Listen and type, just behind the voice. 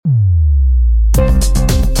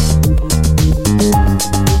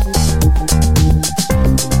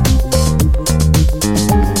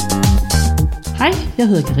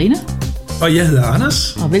hedder Karina. Og jeg hedder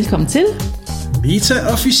Anders. Og velkommen til Meta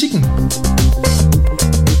og Fysikken.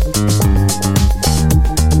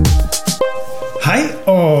 Hej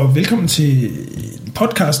og velkommen til en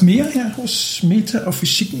podcast mere her hos Meta og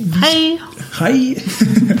Fysikken. Hej.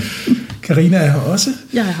 Karina er her også.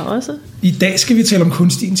 Jeg er her også. I dag skal vi tale om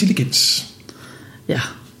kunstig intelligens. Ja.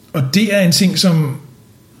 Og det er en ting, som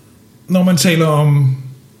når man taler om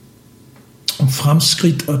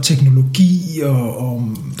fremskridt og teknologi og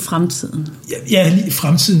om fremtiden. Ja, lige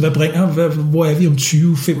fremtiden. Hvor er vi om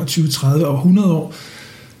 20, 25, 30 og 100 år?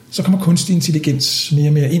 Så kommer kunstig intelligens mere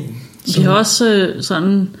og mere ind. Vi har også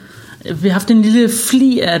vi har haft en lille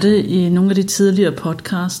fli af det i nogle af de tidligere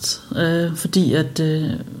podcasts, fordi at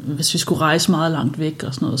hvis vi skulle rejse meget langt væk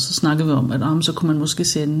og sådan noget, så snakkede vi om, at så kunne man måske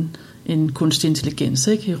sende en kunstig intelligens,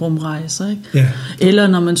 ikke, i rumrejser, ikke? Ja. Eller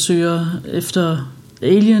når man søger efter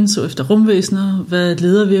aliens og efter rumvæsener, hvad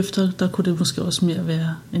leder vi efter? Der kunne det måske også mere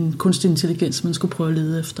være en kunstig intelligens, man skulle prøve at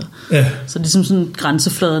lede efter. Ja. Så ligesom sådan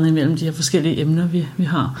grænsefladerne imellem de her forskellige emner, vi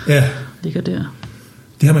har, ligger der.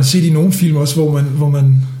 Det har man set i nogle film også,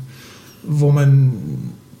 hvor man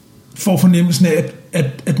får fornemmelsen af,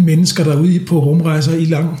 at mennesker, der er ude på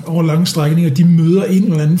rumrejser over lange strækninger, de møder en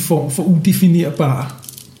eller anden form for udefinerbar.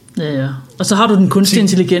 Ja. Og så har du den kunstige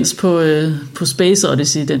intelligens på Space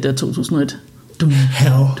Odyssey, den der 2001.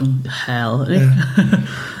 Hal, ikke? Ja.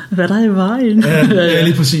 Hvad der er i vejen? Ja,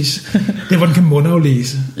 lige præcis. Det hvor den kan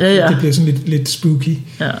mundaflæse. Ja. Det bliver sådan lidt spooky.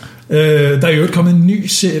 Ja. Der er jo kommet en ny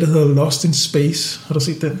serie, der hedder Lost in Space. Har du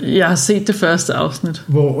set den? Jeg har set det første afsnit.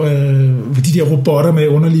 Hvor de der robotter med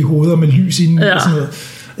underlige hoveder med lys inden og sådan noget.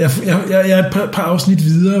 Jeg er et par afsnit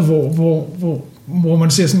videre, hvor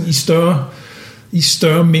man ser sådan i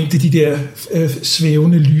større mængde de der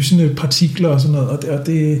svævende, lysende partikler og sådan noget. Og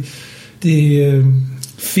det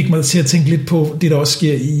fik mig til at tænke lidt på det, der også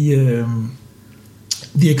sker i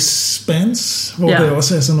The Expanse, hvor der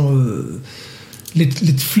også er sådan noget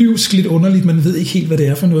lidt flyvsk, lidt underligt. Man ved ikke helt, hvad det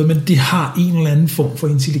er for noget, men det har en eller anden form for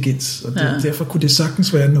intelligens. Og derfor kunne det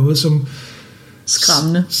sagtens være noget, som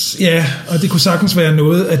skræmmende. Ja, og det kunne sagtens være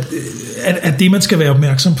noget, at det, man skal være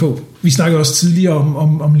opmærksom på. Vi snakkede også tidligere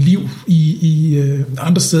om liv i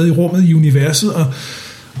andre steder i rummet, i universet,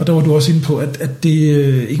 og der var du også inde på, at det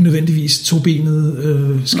ikke nødvendigvis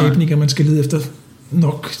tobenede skabninger, man skal lede efter,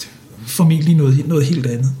 nok formentlig noget helt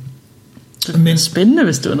andet. Det er spændende,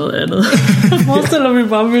 hvis det var noget andet. Jeg forestiller mig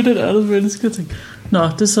bare med et andet menneske og tænker,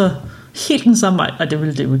 det er så helt den samme vej. Og det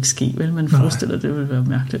ville det jo ikke ske, vel? Man forestiller, det ville være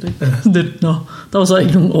mærkeligt, ikke? Ja. Der var så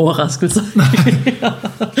ikke nogen overraskelser.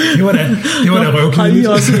 Det var da røvkedeligt. Har I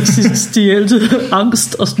også eksistentielt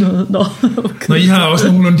angst og sådan noget? Okay. Når I har også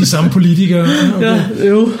nogenlunde de samme politikere. Okay. Ja,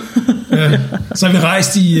 jo. Ja. Så har vi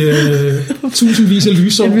rejst i tusindvis af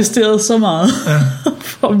lysår. Investeret så meget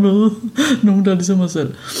for at møde nogen, der er ligesom os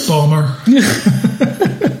selv. Bomber.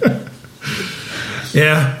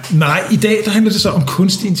 I dag der handler det så om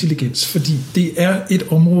kunstig intelligens, fordi det er et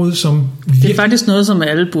område, som virkelig... Det er faktisk noget, som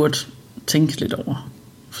alle burde tænke lidt over.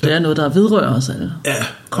 For det er noget, der vedrører os alle. Ja.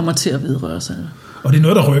 Kommer til at vedrøre os alle. Og det er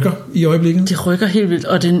noget, der rykker i øjeblikket. Det rykker helt vildt,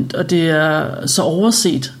 og det er så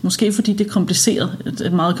overset. Måske fordi det er kompliceret.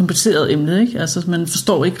 Et meget kompliceret emne, ikke? Altså, man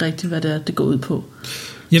forstår ikke rigtigt, hvad det er, det går ud på.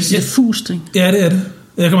 Det er fust, ikke? Ja, det er det.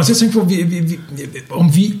 Jeg kommer til at tænke på,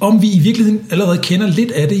 om vi i virkeligheden allerede kender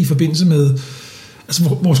lidt af det i forbindelse med... Altså,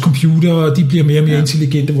 vores computere, de bliver mere og mere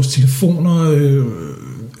intelligente, vores telefoner,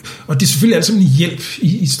 og det er selvfølgelig alt sammen en hjælp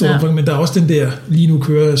i stor omfang, men der er også den der, lige nu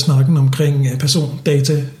kører snakken omkring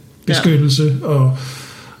persondatabeskyttelse, og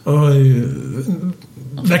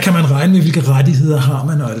hvad kan man regne med, hvilke rettigheder har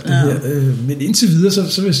man og alt det her. Men indtil videre,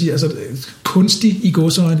 så vil jeg sige, altså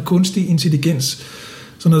kunstig intelligens,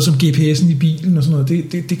 sådan noget som GPS'en i bilen og sådan noget,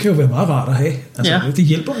 det kan jo være meget rart at have. Altså, det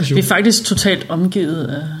hjælper os jo. Vi er faktisk totalt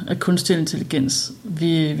omgivet af kunstig intelligens.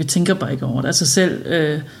 Vi tænker bare ikke over det. Altså selv,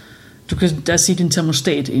 du kan da sige, at din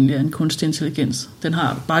termostat egentlig er en kunstig intelligens. Den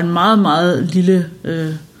har bare en meget, meget lille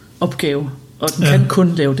opgave, og den kan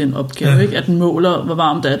kun lave den opgave. Ikke? At den måler, hvor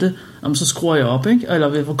varmt er det, så skruer jeg op, ikke?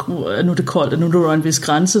 Eller nu er det koldt, og nu er der en vis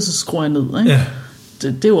grænse, så skruer jeg ned. Ikke? Ja.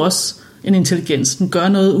 Det er jo også en intelligens. Den gør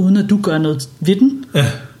noget, uden at du gør noget ved den. Ja.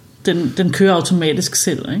 Den kører automatisk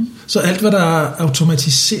selv, ikke? Så alt, hvad der er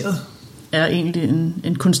automatiseret, er egentlig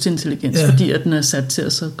en kunstig intelligens, fordi at den er sat til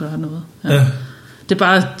at så gøre noget. Ja. Det er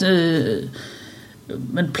bare...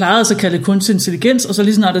 man plejer altså at kalde det kunstig intelligens, og så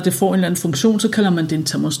lige snart, at det får en eller anden funktion, så kalder man det en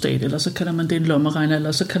termostat, eller så kalder man det en lommeregner,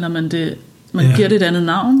 eller så kalder man det... Man giver det et andet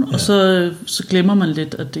navn, og så glemmer man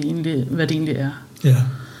lidt, at det egentlig, hvad det egentlig er.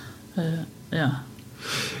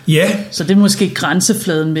 Ja. Så det er måske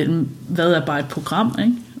grænsefladen mellem, hvad er bare et program,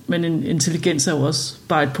 ikke? Men en intelligens er jo også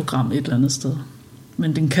bare et program et eller andet sted.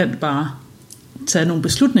 men den kan bare tage nogle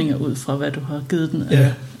beslutninger ud fra, hvad du har givet den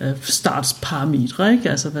af startsparametre, ikke?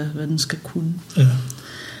 Altså hvad den skal kunne. Ja.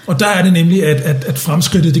 Og der er det nemlig, at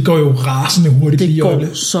fremskridtet, det går jo rasende hurtigt. Det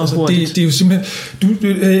går så hurtigt. Det er jo simpelthen... Nu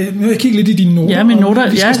har jeg kigget lidt i dine noter. Ja, mine noter...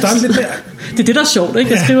 Vi skal starte lidt der. Det er det, der er sjovt,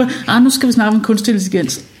 ikke? Jeg skriver, nu skal vi snakke om kunstig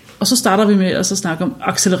intelligens. Og så starter vi med at så snakke om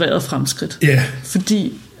accelereret fremskridt. Ja.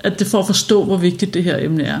 Fordi at det får at forstå, hvor vigtigt det her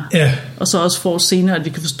emne er. Ja. Og så også for senere, at vi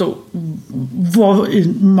kan forstå, hvor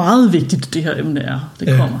meget vigtigt det her emne er. Det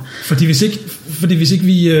kommer. Fordi hvis ikke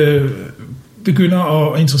vi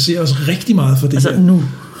begynder at interessere os rigtig meget for det altså her. Nu.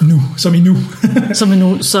 Som i nu. Som i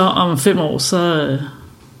nu. Så om 5 år, så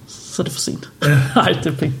er det for sent. Nej,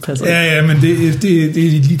 det passer ikke. Ja, men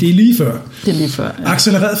det er lige før. Det er lige før, ja.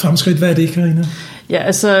 Accelereret fremskridt, hvad er det, Karina? Ja,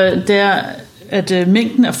 altså det er, at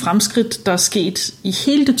mængden af fremskridt, der er sket i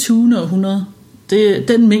hele det 20. århundrede,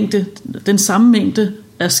 den samme mængde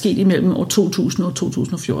er sket imellem år 2000 og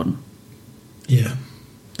 2014. Ja.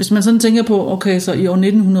 Hvis man sådan tænker på, okay, så i år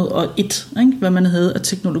 1901, ikke, hvad man havde af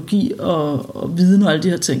teknologi og viden og alle de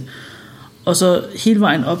her ting, og så hele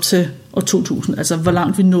vejen op til år 2000, altså hvor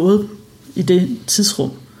langt vi nåede i det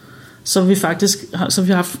tidsrum, så har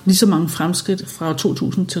vi haft lige så mange fremskridt fra år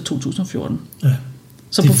 2000 til 2014. Ja.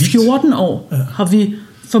 Så på 14 år har vi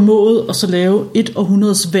formået at så lave et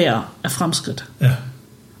århundredes hver af fremskridt. Ja.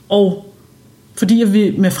 Og fordi at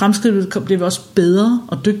vi med fremskridt bliver vi også bedre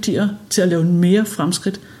og dygtigere til at lave mere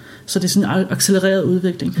fremskridt, så det er sådan en accelereret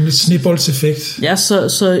udvikling. En snibboldseffekt. Ja,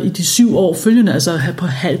 så i de 7 år følgende, altså på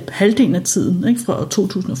halvdelen af tiden, ikke, fra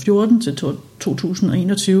 2014 til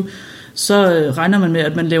 2021, så regner man med,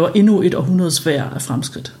 at man laver endnu et århundredes hver af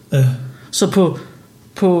fremskridt. Ja. Så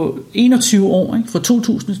på 21 år, ikke, fra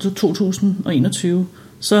 2000 til 2021,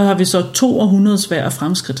 så har vi så 2 århundredes hver af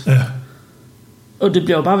fremskridt. Ja. Og det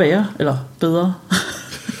bliver jo bare værre, eller bedre.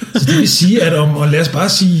 Så det vil sige, at og lad os bare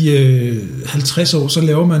sige 50 år, så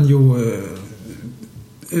laver man jo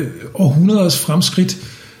århundreders fremskridt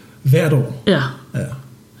hvert år. Ja.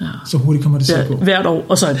 Så hurtigt kommer det til at gå. Hvert år,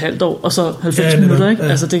 og så et halvt år, og så 90 minutter. Ikke? Ja.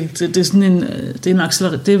 Altså det er sådan det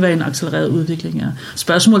er hvad en accelereret udvikling er.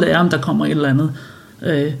 Spørgsmålet er, om der kommer et eller andet,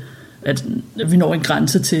 at vi når en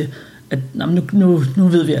grænse til, at nu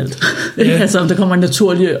ved vi alt. Ja. Altså om der kommer en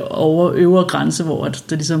naturlig øvre grænse, hvor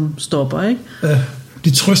det ligesom stopper, ikke? Ja.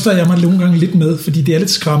 Det trøster jeg mig nogle gange lidt med, fordi det er lidt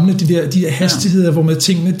skræmmende, de der hastigheder, hvor med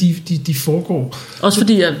tingene de foregår. Også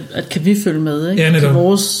fordi, at kan vi følge med, ikke? Ja, kan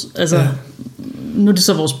vores, altså, nu er det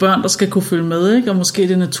så vores børn, der skal kunne følge med, ikke? Og måske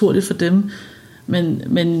det er naturligt for dem.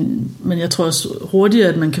 Men jeg tror også hurtigt,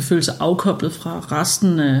 at man kan føle sig afkoblet fra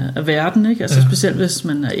resten af verden, ikke? Altså specielt hvis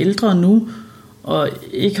man er ældre nu, og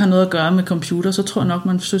ikke har noget at gøre med computer, så tror jeg nok,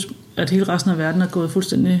 man synes, at hele resten af verden er gået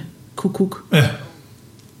fuldstændig kukuk. Ja.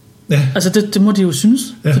 Ja. Altså det må de jo synes,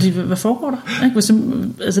 fordi hvad foregår der? Ikke?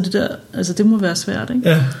 Altså det må være svært, ikke?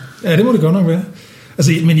 Ja, det må det godt nok være.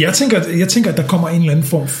 Altså, men jeg tænker, at der kommer en eller anden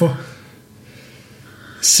form for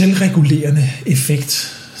selvregulerende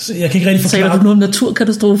effekt. Så jeg kan ikke rigtig forklare. Taler du noget om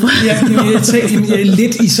naturkatastrofer? Jeg er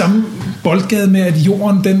lidt i samme boldgade med, at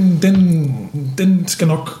jorden den skal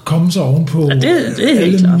nok komme sig ovenpå det er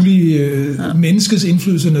alle mulige menneskets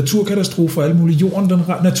indflydelse, naturkatastrofer, alle mulige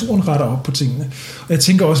naturen retter op på tingene. Og jeg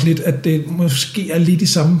tænker også lidt, at det måske er lidt i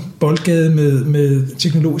samme boldgade med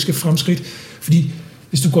teknologiske fremskridt, fordi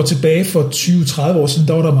hvis du går tilbage for 20-30 år siden,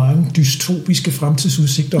 der var der mange dystopiske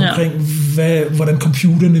fremtidsudsigter omkring, hvordan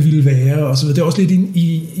computerne ville være, og så videre. Det er også lidt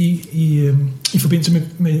i forbindelse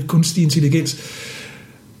med kunstig intelligens.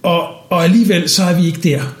 Og alligevel så er vi ikke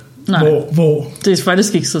der. Hvor det er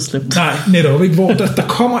faktisk ikke så slemt. Nej, netop ikke. Hvor der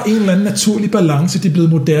kommer en eller anden naturlig balance. Det er blevet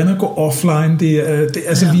moderne at gå offline. Det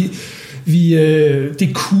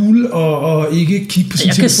er cool at ikke kigge på sin telefon.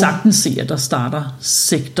 Jeg kan sagtens se, at der starter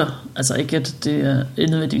sekter. Altså ikke, at det er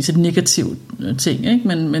nødvendigvis et negativt ting, ikke?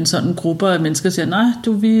 Men sådan grupper af mennesker siger, nej,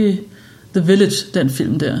 The Village, den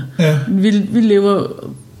film der. Ja. Vi lever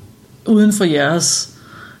uden for jeres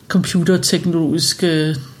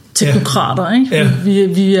computerteknologiske teknokrater, ikke? Ja.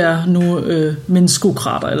 Vi er nu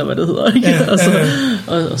menneskokrater, eller hvad det hedder, ikke?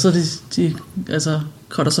 Og så de altså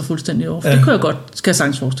cutter sig fuldstændig over. Det kunne jeg godt, skal jeg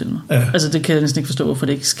sagtens forestille mig. Ja. Altså det kan jeg næsten ikke forstå, hvorfor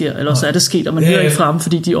det ikke sker. Eller så er det sket, og man hører ikke fra dem,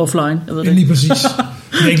 fordi de er offline. Jeg ved det. Lige præcis. Jeg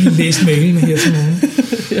har ikke lige læst mailen her til nogen.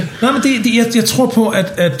 Nej, men jeg tror på,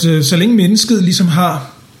 at så længe mennesket ligesom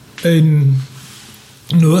har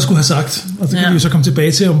noget at skulle have sagt, og det kan vi jo så komme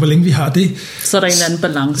tilbage til, om hvor længe vi har det. Så er der en eller anden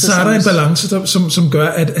balance. Så er der en balance, som gør,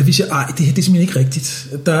 at vi siger, det her det er simpelthen ikke rigtigt.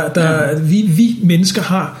 Vi mennesker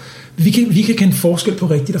har, vi kan kende forskel på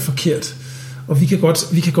rigtigt og forkert, og vi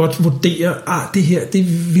kan godt vurdere, det her,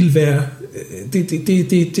 det vil være,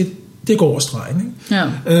 det går over stregen. Ikke?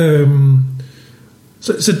 Ja.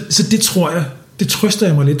 Så det tror jeg, det trøster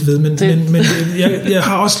jeg mig lidt ved, men jeg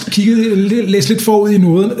har også læst lidt forud i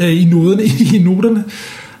noterne,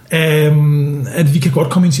 at vi kan godt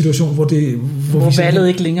komme i en situation, hvor valget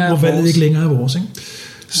ikke længere er vores. Ikke?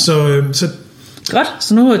 Så godt,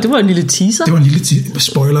 så nu, det var en lille teaser. Det var en lille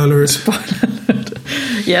spoiler alert.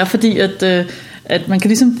 Ja, fordi at man kan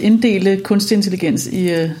ligesom inddele kunstig intelligens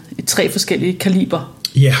i 3 forskellige kaliber.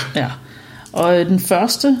 Ja. Og den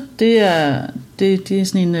første, det er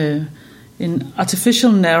sådan en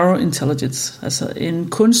artificial narrow intelligence, altså en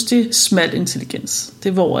kunstig smal intelligens. Det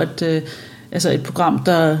er hvor altså et program,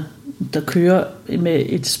 der kører med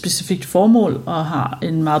et specifikt formål og har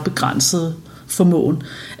en meget begrænset formåen.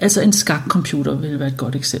 Altså en skakcomputer vil være et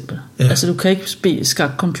godt eksempel. Ja. Altså du kan ikke bede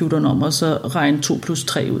skakcomputeren om at så regne 2 +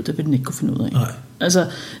 3 ud, det vil den ikke kunne finde ud af. Nej. Altså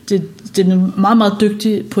den er meget, meget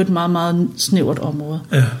dygtig på et meget, meget snævert område.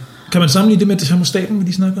 Ja. Kan man sammenligne det med termostaten, vi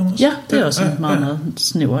lige snakker om også? Ja, det er også en meget, meget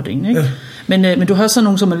snævert en, ikke? Ja. Men du har så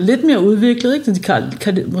nogle, som er lidt mere udviklet, ikke? De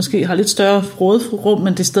kan måske har lidt større råderum,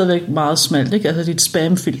 men det er stadigvæk meget smalt, ikke? Altså dit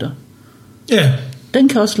spamfilter. Ja. Den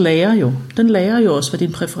kan også lære jo. Den lærer jo også, hvad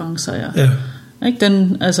dine præferencer er. Ja. Ikke?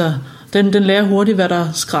 Den lærer hurtigt, hvad der er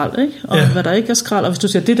skrald, ikke? Og hvad der ikke er skrald. Og hvis du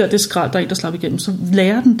siger, det er skrald, der er en, der slapper igennem, så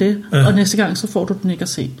lærer den det. Ja. Og næste gang, så får du den ikke at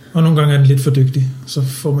se. Og nogle gange er den lidt for dygtig, så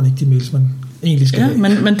får man ikke de mails, man egentlig skal have.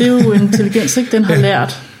 Men det er jo intelligens, ikke?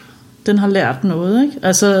 Den har lært noget, ikke?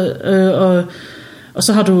 Altså, og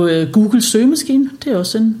så har du Google søgemaskine, det er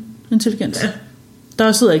også en intelligens. Ja.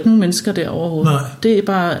 Der sidder ikke nogen mennesker der overhovedet. Nej. Det er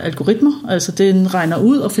bare algoritmer. Altså den regner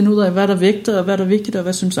ud og finder ud af, hvad der vægter, og hvad der er vigtigt, og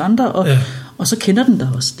hvad synes andre. Og så kender den der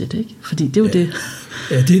også lidt, ikke? Fordi det er jo det.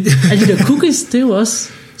 Ja, det. Altså de der cookies, det er jo også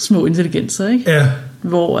små intelligenser, ikke? Ja.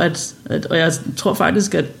 Hvor og jeg tror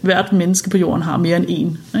faktisk, at hvert menneske på jorden har mere end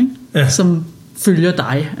en, ikke? Ja. Som følger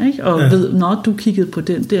dig, ikke? Og ved, når du kiggede på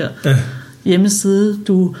den der hjemmeside,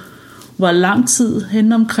 du var lang tid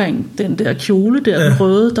hen omkring den der kjole der, den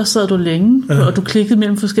røde, der sad du længe, og du klikkede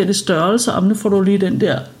mellem forskellige størrelser, og nu får du lige den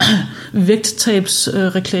der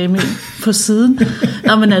vægttabsreklame på siden.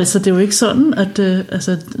 Men altså, det er jo ikke sådan, at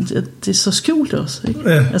det er så skjult også, ikke?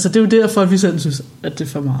 Ja. Altså, det er jo derfor, at vi selv synes, at det er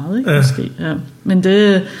for meget, ikke? Måske. Ja. Men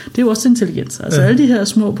det er jo også intelligens. Altså, alle de her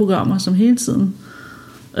små programmer, som hele tiden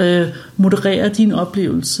moderere din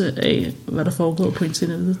oplevelse af, hvad der foregår på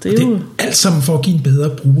internettet. Det er jo alt sammen for at give en bedre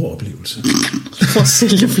brugeroplevelse. For at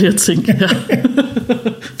sælge flere ting. Ja.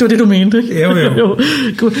 Det var det, du mente, ikke? Jo.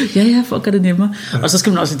 Ja, for at gøre det nemmere. Ja. Og så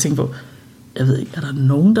skal man også tænke på, jeg ved ikke, er der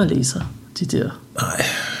nogen, der læser de der? Nej,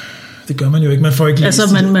 det gør man jo ikke. Man får ikke læst.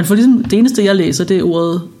 Altså, man får ligesom, det eneste, jeg læser, det er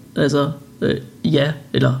ordet, altså, ja,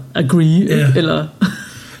 eller agree, eller...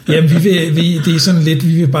 Jamen, det er sådan lidt,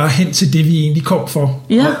 vi vil bare hen til det, vi egentlig kom for,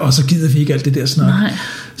 og så gider vi ikke alt det der snak. Nej,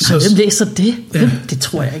 hvem læser det? Ja. Det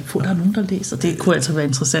tror jeg ikke på, der er nogen, der læser. Det kunne altså være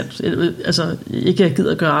interessant. Altså, ikke jeg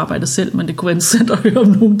gider at gøre arbejdet selv, men det kunne være interessant at høre om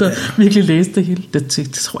nogen, der virkelig læser det hele. Det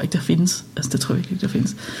tror jeg ikke, der findes. Altså, det tror jeg ikke, der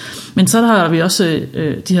findes. Men så har vi også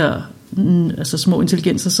de her altså små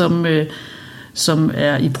intelligenser, som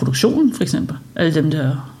er i produktionen, for eksempel. Alle dem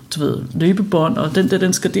der... du ved, løbebånd, og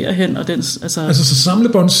den skal derhen, og den, altså så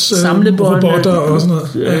samlebåndsrobotter og sådan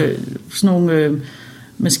noget. Sådan nogle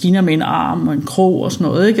maskiner med en arm og en krog og sådan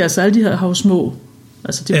noget, ikke? Altså alle de her har jo små,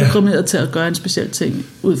 altså de er programmeret til at gøre en speciel ting,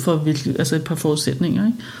 ud for virkelig, altså et par forudsætninger,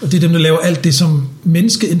 ikke? Og det er dem, der laver alt det, som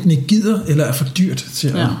mennesket enten ikke gider, eller er for dyrt til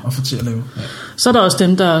at få til at lave. Ja. Så er der også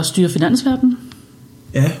dem, der styrer finansverdenen.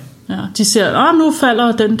 Ja. Ja, de ser, nu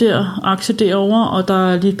falder den der aktie derovre, og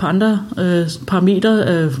der er lige et par andre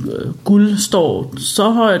parametre. Guld står så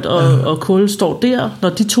højt, og kul står der. Når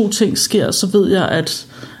de 2 ting sker, så ved jeg, at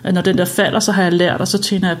når den der falder, så har jeg lært, og så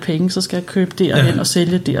tjener jeg penge, så skal jeg købe derhen og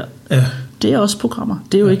sælge der. Ja. Det er også programmer.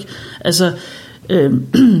 Det er jo ikke... Altså,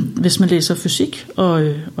 hvis man læser fysik og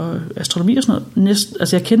astronomi og sådan noget,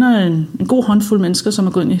 altså jeg kender en god håndfuld mennesker, som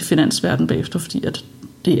er gået ind i finansverdenen bagefter, fordi at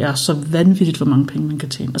det er så vanvittigt, hvor mange penge man kan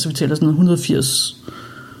tjene. Altså vi taler sådan noget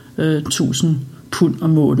 180.000 pund om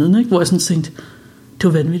måneden, ikke? Hvor jeg sådan tænkte, det var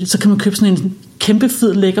vanvittigt. Så kan man købe sådan en kæmpe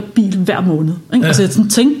fed, lækker bil hver måned. Ikke? Ja. Altså jeg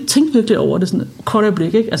tænkte virkelig over det sådan et kort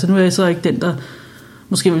øjeblik, ikke? Altså nu er jeg så ikke den, der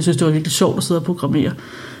måske ville synes, det var virkelig sjovt at sidde og programmere.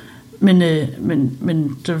 Men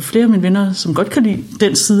der er flere af mine venner, som godt kan lide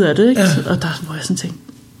den side af det, ikke? Ja. Og der hvor jeg sådan tænkte,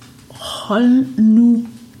 hold nu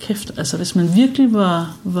kæft, altså hvis man virkelig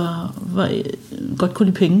var godt kunne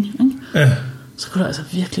lide penge, ikke? Så kunne du altså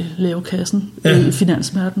virkelig lave kassen i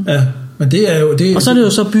finansverdenen. Ja, men det er jo... Og så er det jo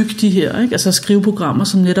så bygge de her, ikke? Altså skriveprogrammer,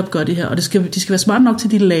 som netop gør det her, og de skal være smarte nok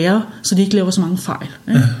til de lærer, så de ikke laver så mange fejl,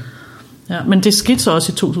 ikke? Ja, men det skete så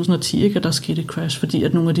også i 2010, ikke, at der skete et crash, fordi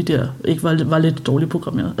at nogle af de der ikke var lidt dårligt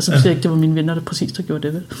programmeret. Altså, jeg siger ikke, det var mine venner, der præcis der gjorde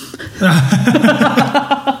det, vel?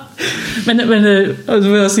 men og så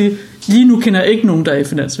vil jeg sige, lige nu kender jeg ikke nogen, der er i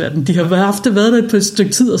finansverdenen. De har været der på et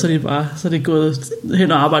stykke tid, og så er det gået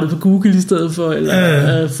hen og arbejdet på Google i stedet for,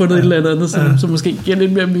 eller fundet et eller andet, som måske giver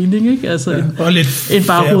lidt mere mening, ikke? Altså, og lidt end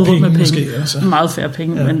bare rode rundt med penge. Måske, altså. Meget færre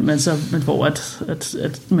penge, men hvor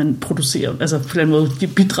at man producerer, altså på den måde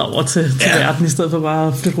bidrager til verden, i stedet for bare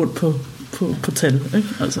at flytte rundt på tal, ikke?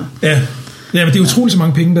 Altså. Ja, men det er utroligt så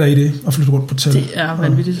mange penge, der er i det, at flytte rundt på tal. Det er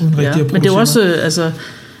vanvittigt. Ja. Men det er også, altså,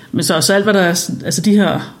 men så alt, hvad der er, altså de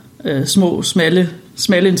her små, smalle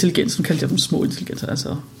intelligenser, som kalder dem små intelligenser, altså,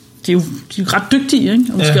 de er jo ret dygtige, ikke?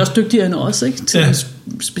 Og måske også dygtigere end os, ikke? Til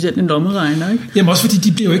specielt en lommeregner, ikke? Jamen også fordi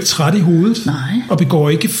de bliver jo ikke trætte i hovedet. Nej. Og begår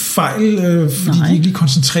ikke fejl, fordi de ikke lige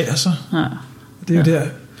koncentrerer sig. Nej. Det er jo der.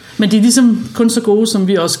 Men de er ligesom kun så gode, som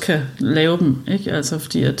vi også kan lave dem, ikke? Altså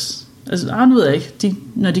fordi at, nu ved jeg ikke,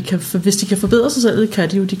 hvis de kan forbedre sig selv,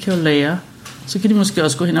 de kan jo lære, så kan de måske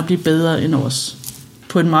også gå hen og blive bedre end os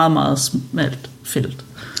på et meget, meget smalt felt.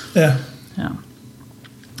 Ja.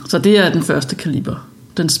 Så det er den første kaliber,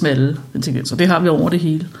 den smalle intelligens, og det har vi over det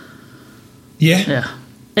hele. Ja.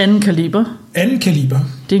 Anden kaliber.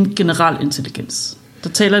 Det er en generel intelligens. Der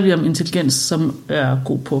taler vi om intelligens, som er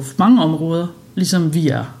god på mange områder, ligesom vi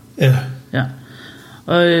er. Ja.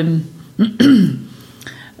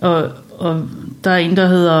 Og der er en, der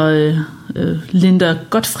hedder Linda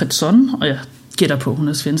Gottfredsson, og jeg gætter på, hun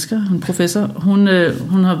er svensker, hun er professor.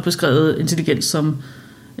 Hun har beskrevet intelligens som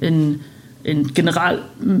en generel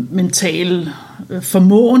mental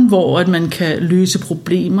formåen, hvor at man kan løse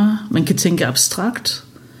problemer, man kan tænke abstrakt,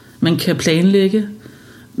 man kan planlægge,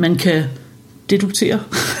 man kan deduktere.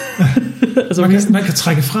 Altså, man kan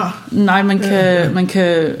trække fra? Nej, man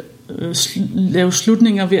kan lave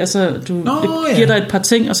slutninger ved, altså giver dig et par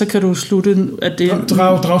ting, og så kan du slutte, at det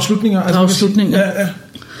drage slutninger. Drage slutninger. Ja.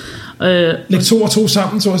 Læg to og to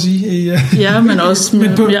sammen, så at sige. Ja, men også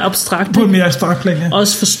mere abstrakt. På en mere abstrakt plan, ja.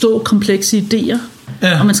 Også forstå komplekse idéer.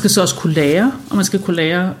 Ja. Og man skal så også kunne lære, og man skal kunne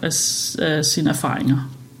lære af sine erfaringer.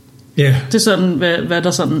 Ja. Det er sådan, hvad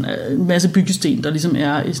der sådan en masse byggesten, der ligesom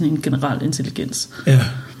er i sådan en generel intelligens. Ja.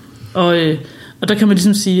 Og der kan man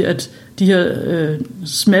ligesom sige, at de her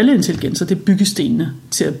smalle intelligenser, det er byggestenene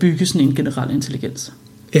til at bygge sådan en generel intelligens.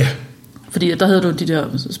 Ja. Fordi der havde du de der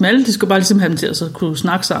smalle, de skulle bare ligesom have dem til at så kunne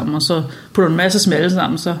snakke sammen, og så putter du en masse smalle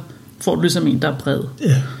sammen, så får du ligesom en, der er bred.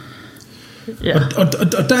 Ja.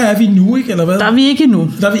 Og der er vi nu, ikke? Eller hvad? Der er vi ikke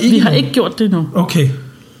endnu. Vi har ikke gjort det endnu. Okay.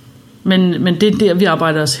 Men det er der, vi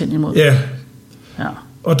arbejder os hen imod. Ja.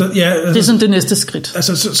 Og det er sådan det næste skridt.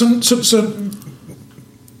 Altså, så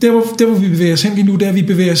der hvor vi bevæger os hen lige nu, der vi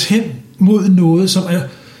bevæger os hen mod noget, som er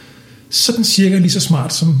sådan cirka lige så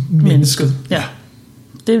smart som mennesket. Ja.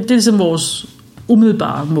 Det er ligesom vores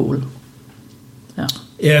umiddelbare mål.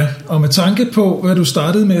 Ja, og med tanke på, hvad du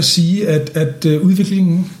startede med at sige, at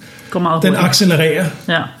udviklingen går meget den accelererer,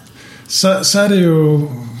 så er det jo,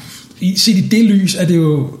 set i det lys, er det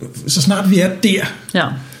jo, så snart vi er der,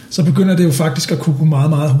 så begynder det jo faktisk at kunne gå meget,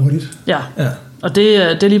 meget hurtigt. Ja. Og det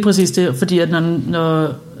er lige præcis det, fordi at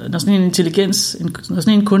når sådan en intelligens, når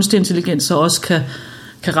sådan en kunstig intelligens så også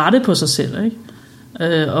kan rette på sig selv,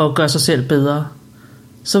 ikke? Og gøre sig selv bedre,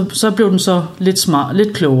 så blev den så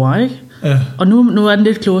lidt klogere, ikke? Ja. Og nu er den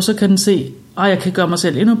lidt klogere, så kan den se, jeg kan gøre mig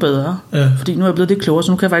selv endnu bedre, fordi nu er jeg blevet lidt klogere,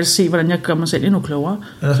 så nu kan jeg faktisk se, hvordan jeg gør mig selv endnu klogere.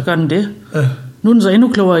 Så gør den det. Nu er den så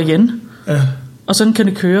endnu klogere igen, og sådan kan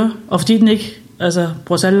det køre. Og fordi den ikke, den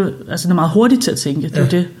er meget hurtig til at tænke, det er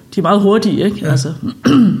det. De er meget hurtige, ikke? Altså,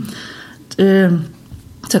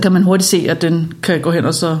 så kan man hurtigt se, at den kan gå hen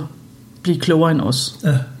og så blive klogere end os.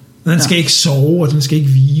 Den skal ikke sove, og den skal ikke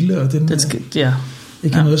hvile, og den skal,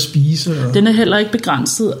 ikke have noget at spise. Og... Den er heller ikke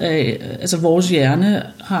begrænset af, vores hjerne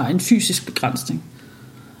har en fysisk begrænsning,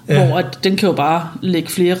 hvor at den kan jo bare lægge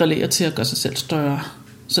flere relæer til at gøre sig selv større,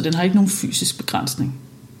 så den har ikke nogen fysisk begrænsning.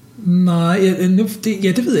 Nej,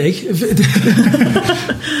 det ved jeg ikke.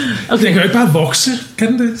 Okay. Den kan jo ikke bare vokse, kan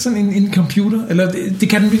den det? Sådan en computer? Eller det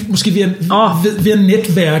kan den måske ved at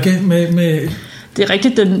netværke med... Det er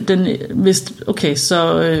rigtigt,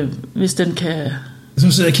 hvis den kan...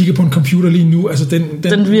 Så sidder jeg og kigger på en computer lige nu, altså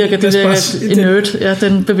den virker, det er inert,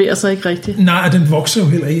 den bevæger sig ikke rigtigt. Nej, den vokser jo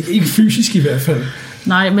heller ikke fysisk i hvert fald.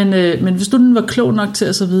 Nej, men hvis den var klog nok til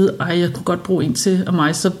at så vide, jeg kunne godt bruge en til af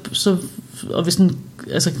mig, så og hvis den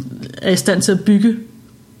er i stand til at bygge,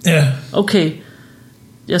 okay,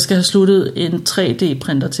 jeg skal have sluttet en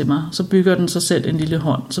 3D-printer til mig, så bygger den sig selv en lille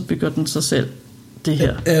hånd, så bygger den sig selv det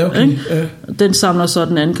her. Ja, okay. Ikke? Ja. Den samler så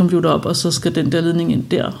den anden computer op, og så skal den der ledning ind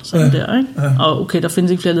der, sådan der, ikke? Ja. Og okay, der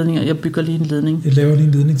findes ikke flere ledninger, jeg bygger lige en ledning. Jeg laver lige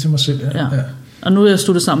en ledning til mig selv, ja. Og nu er jeg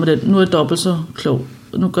sluttet sammen med den, nu er jeg dobbelt så klog.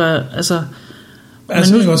 Nu gør jeg,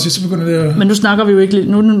 men nu snakker vi jo ikke,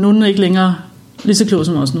 nu er den ikke længere lige så klog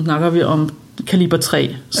som os, nu snakker vi om kaliber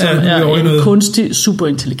 3, som er en kunstig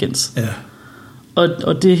superintelligens. Ja.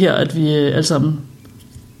 Og det er her, at vi alle sammen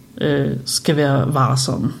skal være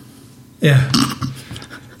varsomme. Ja.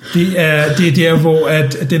 Det er der, hvor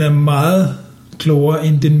at den er meget klogere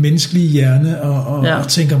end den menneskelige hjerne, og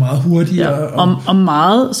tænker meget hurtigere. Ja. Om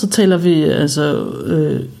meget, så taler vi altså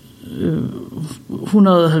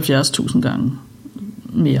 170.000 gange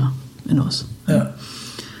mere end os. Ja.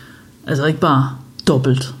 Altså ikke bare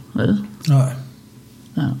dobbelt, vel? Nej.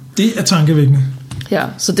 Ja. Det er tankevækkende. Ja,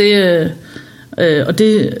 så det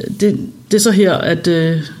er så her, at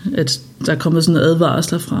der er kommet sådan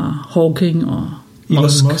advarsler fra Hawking og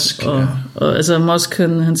Musk. Og altså Musk,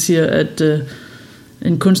 han siger, at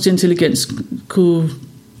en kunstig intelligens kunne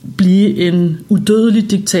blive en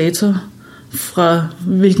udødelig diktator, fra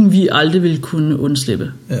hvilken vi aldrig ville kunne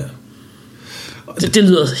undslippe. Ja. Det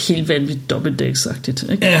lyder helt vanvittigt dobbeltdæksagtigt,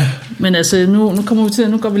 ikke? Ja. Men altså,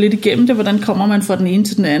 nu går vi lidt igennem det, hvordan kommer man fra den ene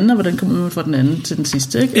til den anden, og hvordan kommer man fra den anden til den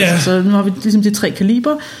sidste, ikke? Ja. Altså, så nu har vi ligesom de 3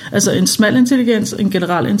 kaliber, altså en smal intelligens, en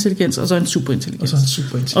general intelligens, og så en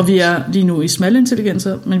superintelligens. Og vi er lige nu i smal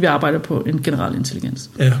intelligenser, men vi arbejder på en general intelligens.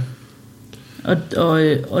 Ja. Og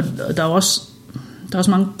der er også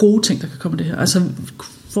mange gode ting, der kan komme af det her. Altså,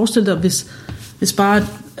 forestil dig, hvis bare,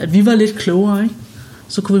 at vi var lidt klogere, ikke?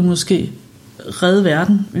 Så kunne vi måske redde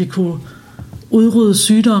verden, vi kunne udrydde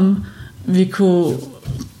sygdomme, vi kunne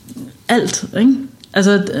alt, ikke?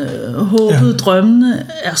 Altså håbet, drømmene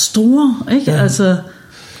er store, ikke? Ja. Altså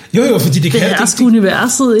jo, fordi det kan det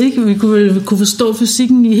universet, ikke? Vi kunne forstå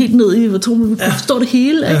fysikken helt ned i atomer, vi kunne forstå det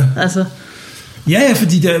hele, ikke? Altså ja,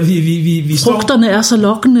 fordi vi frugterne er så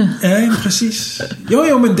lokkende. Ja, præcis.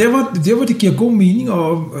 Jo, men der hvor det giver god mening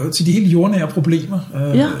og til de helt jordnære problemer.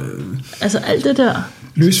 Ja, altså alt det der.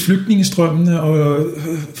 Løs flygtningestrømmene og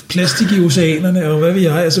plastik i oceanerne og hvad ved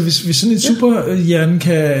jeg. Altså hvis sådan en superhjerne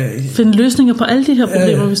kan finde løsninger på alle de her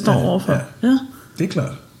problemer, vi står overfor. Ja. Det er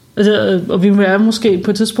klart. Altså, og vi er måske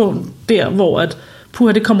på et tidspunkt der, hvor at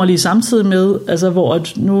det kommer lige samtidig med, altså hvor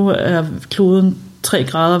at nu er kloden 3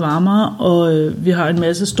 grader varmere, og vi har en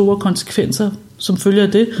masse store konsekvenser, som følger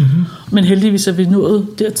af det. Mm-hmm. Men heldigvis er vi nået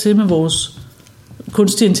dertil med vores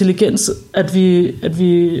kunstig intelligens, at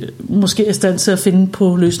vi måske er i stand til at finde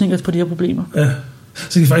på løsninger på de her problemer. Ja. Så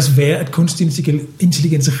det kan faktisk være, at kunstig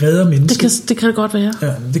intelligens redder mennesker. Det kan det godt være. Ja,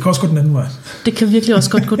 det kan også gå den anden vej. Det kan virkelig også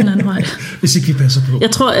godt gå den anden vej. Hvis ikke vi passer på.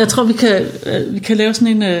 Jeg tror vi kan lave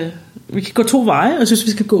sådan en vi kan gå 2 veje, og jeg synes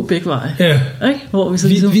vi skal gå begge veje. Ja. Ikke? Hvor vi så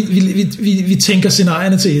ligesom vi tænker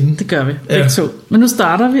scenarierne til enden. Det gør vi. Begge 2. Men nu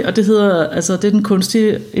starter vi, og det hedder det er den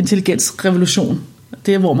kunstige intelligens revolution.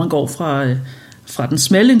 Det er hvor man går fra den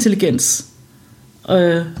smalle intelligens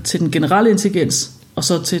til den generelle intelligens, og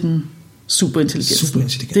så til den superintelligens.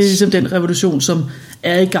 Det er ligesom den revolution, som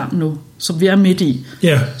er i gang nu, som vi er midt i,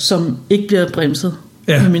 som ikke bliver bremset,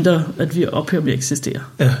 medmindre at vi ophører med at eksistere.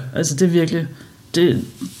 Ja. Altså det er virkelig det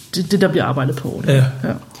der bliver arbejdet på. Ja.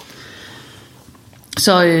 Ja.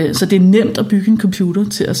 Så det er nemt at bygge en computer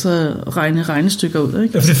til at så regne regnestykker ud,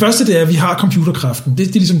 ikke? Ja, for det første det er, at vi har computerkraften. Det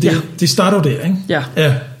er ligesom det starter jo der, ikke? Ja.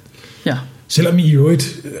 Ja. Selvom i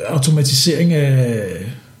øvrigt automatisering af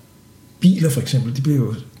biler for eksempel, de blev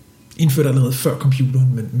jo indført allerede før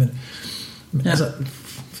computeren, men altså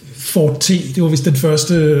Ford T, det var vist den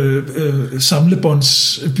første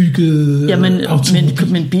samlebåndsbyggede automobil.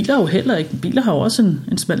 Men biler jo heller ikke. Biler har jo også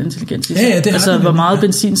en smal intelligens i sig. Ja, det altså, hvor meget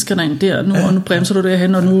benzin skal der ind der nu, og nu bremser du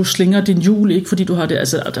derhen, og nu slinger din hjul, ikke fordi du har det.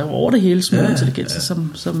 Altså, der er over det hele små intelligenser,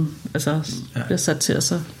 som altså, bliver sat til at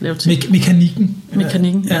så lave ting. Mekanikken,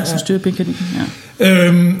 som styrer mekanikken,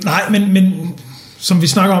 nej, men som vi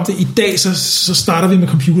snakker om det, i dag, så starter vi med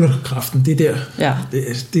computerkraften. Det er der. Ja.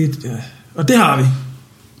 Og det har vi.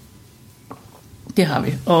 Det har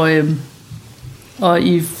vi. Og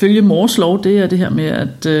ifølge Moores lov, det er det her med,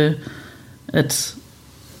 at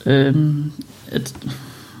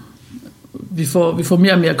vi får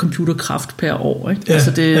mere og mere computerkraft per år. Ikke? Ja,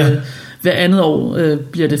 altså hver andet år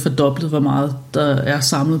bliver det fordoblet, hvor meget der er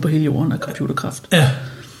samlet på hele jorden af computerkraft. Ja.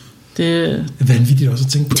 Det er vanvittigt også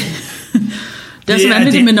at tænke på. Det er så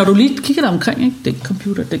vanvittigt, men når du lige kigger der omkring, ikke? Den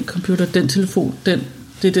computer, den telefon, det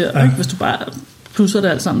der, ikke? Hvis du bare plusser det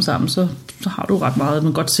alt sammen, så har du ret meget.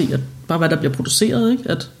 Man kan godt se, at bare hvad der bliver produceret,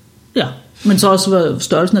 ikke? Men så også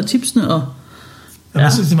størrelsen af tipsene, og Ja.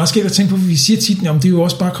 Det er meget skægt at tænke på, for vi siger tit, at det er jo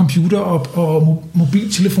også bare computer- og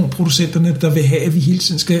mobiltelefonproducenterne, der vil have, at vi hele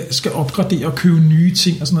tiden skal opgradere og købe nye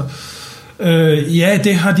ting og sådan noget. Ja,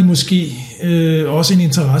 det har de måske også en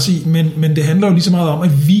interesse i, men det handler jo lige så meget om,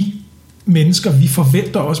 at vi mennesker, vi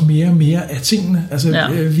forventer også mere og mere af tingene. Altså,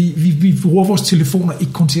 vi bruger vores telefoner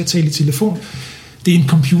ikke kun til at tale i telefon. Det er en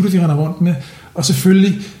computer, vi render rundt med. Og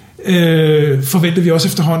selvfølgelig forventer vi også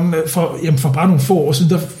efterhånden, for bare nogle få år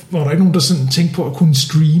siden, der var der ikke nogen, der sådan tænkte på at kunne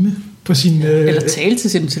streame på sin... Eller tale til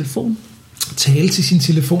sin telefon. Tale til sin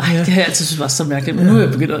telefon, Ej, det har jeg altid synes var så mærkeligt. Men nu er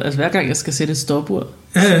jeg begyndt, altså hver gang jeg skal sætte et stopur,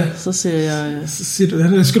 så siger jeg...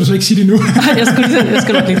 Skal du så ikke sige det nu? Nej, jeg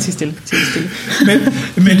skal nok ikke sige stille.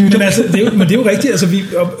 Men altså, det er jo rigtigt. Altså,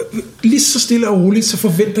 lige så stille og roligt, så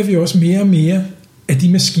forventer vi også mere og mere af de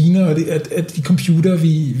maskiner og af de computere,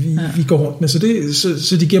 vi går rundt med.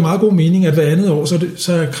 Så det giver meget god mening, at hver andet år,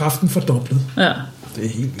 så er kraften fordoblet. Ja.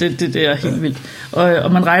 Det er helt vildt.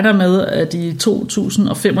 Og man regner med, at i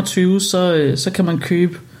 2025, så kan man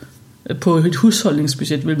købe, på et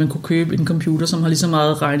husholdningsbudget, vil man kunne købe en computer, som har lige så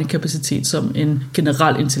meget regnekapacitet, som en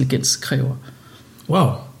generel intelligens kræver. Wow.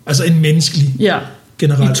 Altså en menneskelig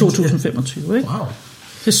generel i 2025, ikke? Wow.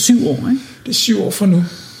 Det er 7 år, ikke? Det er 7 år fra nu.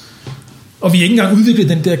 Og vi har ikke engang udviklet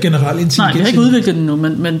den der generelle intelligens. Nej, vi har ikke udviklet den nu,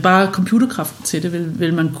 men bare computerkraften til det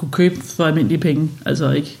vil man kunne købe for almindelige penge.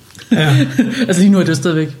 Altså ikke. Ja. Altså lige nu er det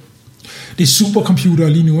stadigvæk. Det er supercomputere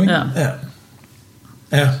lige nu, ikke?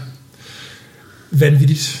 Ja.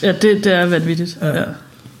 Vanvittigt. Ja, det er vanvittigt. Ja.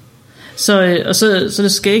 Så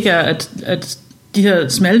det skæg er, at de her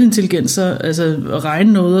smalle intelligenser, altså at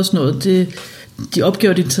regne noget og sådan noget, de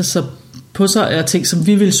opgaver, de tager sig på sig, er ting, som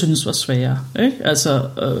vi ville synes var svære. Ikke? Altså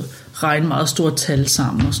at regne meget store tal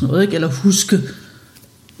sammen og sådan noget, ikke? Eller huske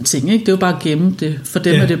ting, ikke? Det er jo bare at gemme det. For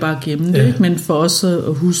dem er det bare at gemme det, ikke? Men for os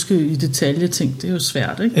at huske i detalje ting, det er jo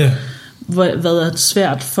svært, ikke? Ja. Hvad er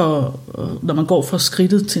svært for, når man går fra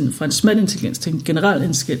skridtet fra en smal intelligens til en generel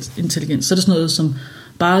intelligens, så er det sådan noget som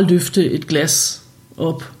bare at løfte et glas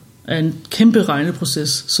op af en kæmpe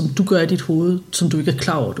regneproces, som du gør i dit hoved, som du ikke er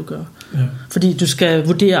klar over, du gør. Ja. Fordi du skal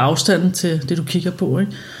vurdere afstanden til det, du kigger på,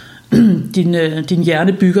 ikke? Din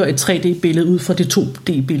hjerne bygger et 3D-billede ud fra det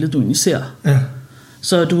 2D-billede, du egentlig ser. Ja.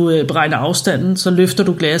 Så du beregner afstanden, så løfter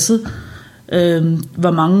du glasset.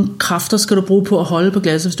 Hvor mange kræfter skal du bruge på at holde på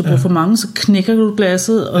glasset? Hvis du bruger for mange, så knækker du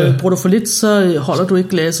glasset, og bruger du for lidt, så holder du ikke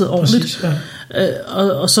glasset ordentligt. Præcis,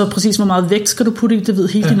 og så præcis hvor meget vægt skal du putte i, det ved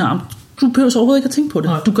hele din arm. Du behøver overhovedet ikke at tænke på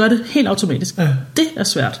det. Du gør det helt automatisk. Det er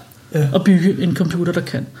svært at bygge en computer, der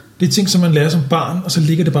kan. Det er ting, som man lærer som barn, og så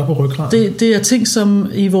ligger det bare på ryggraden. Det er ting, som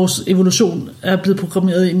i vores evolution er blevet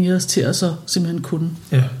programmeret ind i os til at så simpelthen kunne.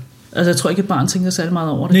 Ja. Altså jeg tror ikke, at barn tænker særlig meget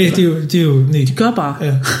over det. Nej, det er jo de gør bare.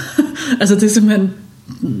 Ja. Altså det er simpelthen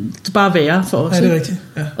det er bare at være for os. Ja, det er rigtigt.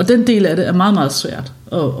 Ja. Og den del af det er meget, meget svært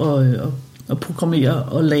at programmere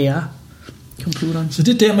og lære computeren. Så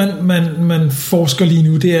det er der, man forsker lige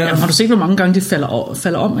nu. Det er, har du set, hvor mange gange de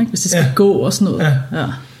falder om, ikke? Hvis de skal gå og sådan noget?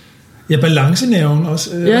 Ja, balancenerven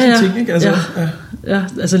også. Ja. Ting, ikke? Altså, ja,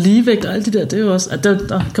 altså ligevægt og alt det der, det er jo også, at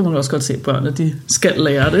der kan man også godt se børn, at de skal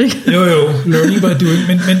lære det, ikke? Jo, learning by doing,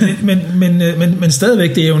 men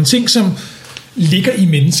stadigvæk, det er jo en ting, som ligger i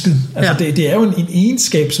mennesket. Altså det er jo en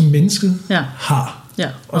egenskab, som mennesket har,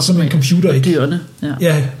 og som en computer ikke. Dyrene.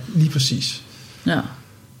 Ja, lige præcis. Ja.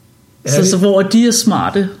 Så hvor de er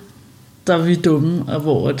smarte, der er vi dumme, og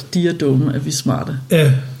hvor de er dumme, er vi smarte. Ja.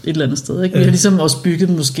 Et eller andet sted, ikke? Vi har ligesom også bygget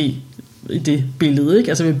måske i det billede, ikke?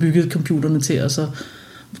 Altså vi har bygget computerne til at så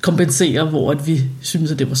kompensere, hvor at vi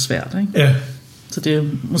synes, at det var svært, ikke? Ja. Så det er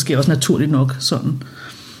måske også naturligt nok sådan.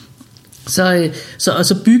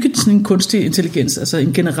 Så bygge sådan en kunstig intelligens, altså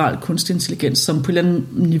en generel kunstig intelligens, som på et eller andet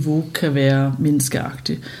niveau kan være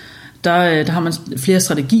menneskeagtig. Der har man flere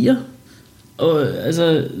strategier. Og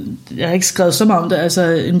altså, jeg har ikke skrevet så meget om det. Altså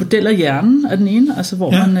en model af hjernen er den ene, altså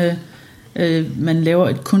hvor man laver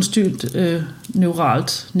et kunstigt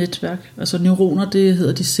neuralt netværk. Altså neuroner, det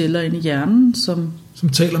hedder de celler inde i hjernen, som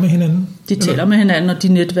taler med hinanden. De taler med hinanden, og de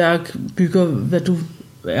netværk bygger, hvad du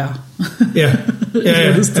er. Ja. Det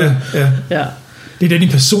er der din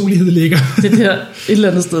personlighed ligger. Det er der et eller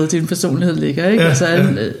andet sted din personlighed ligger,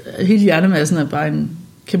 ikke? Hele hjernemassen er bare en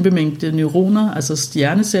kæmpe mængde neuroner, altså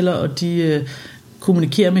hjerneceller, og de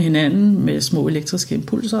kommunikerer med hinanden med små elektriske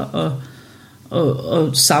impulser,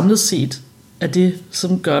 og samlet set er det,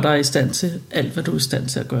 som gør dig i stand til alt, hvad du er i stand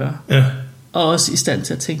til at gøre. Ja. Og også i stand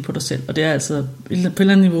til at tænke på dig selv. Og det er altså på et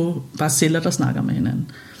eller andet niveau bare celler, der snakker med hinanden.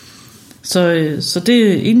 Så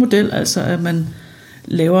det er en model, altså at man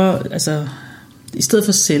laver, altså i stedet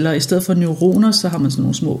for celler, i stedet for neuroner, så har man sådan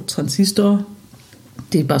nogle små transistorer.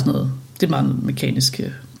 Det er bare sådan noget, det er meget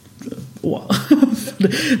mekaniske ord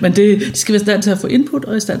Men de skal være i stand til at få input,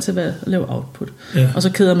 og i stand til at lave output. Ja. Og så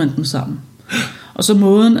kæder man dem sammen. Og så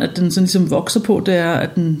måden, at den sådan ligesom vokser på, det er,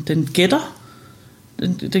 at den gætter.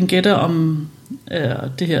 Den gætter om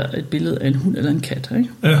det her et billede af en hund eller en kat. Ikke?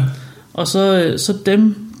 Ja. Og så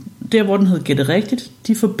dem, der hvor den hedder gætte rigtigt,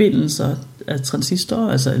 de forbindelser af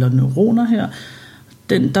transistorer, altså eller neuroner her,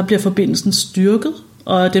 der bliver forbindelsen styrket,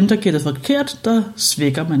 og dem, der gætter forkert, der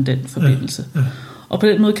svækker man den forbindelse. Ja. Ja. Og på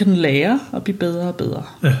den måde kan den lære at blive bedre og bedre.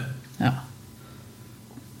 Ja. Ja.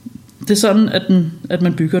 Det er sådan, at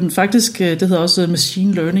man bygger den. Faktisk, det hedder også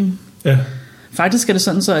machine learning. Ja. Faktisk er det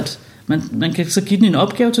sådan, så at man kan så give den en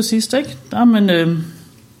opgave til sidst, ikke? Der, men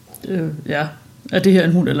er det her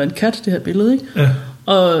en hund eller en kat, det her billede, ikke? Ja.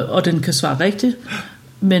 Og den kan svare rigtigt.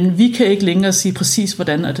 Men vi kan ikke længere sige præcis,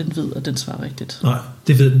 hvordan den ved, at den svarer rigtigt. Nej,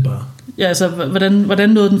 det ved den bare. Ja, altså, hvordan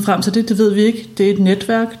nåede den frem til det ved vi ikke. Det er et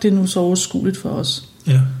netværk, det er nu så overskueligt for os.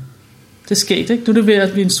 Ja. Det sker ikke. Nu er det ved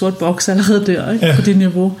at blive en sort boks allerede der, ikke? Ja. På det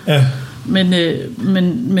niveau. Ja. Men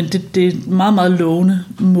det er en meget, meget lovende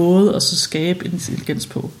måde at så skabe intelligens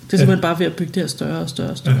på. Det er simpelthen bare ved at bygge det her større og større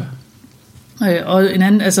og større. Ja. Og en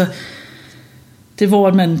anden, altså, det er hvor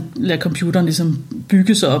at man lader computeren ligesom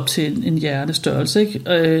bygge sig op til en hjernestørrelse. Ikke?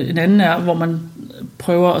 En anden er, hvor man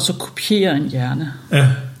prøver at så kopiere en hjerne. Ja.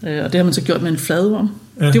 Og det har man så gjort med en fladorm.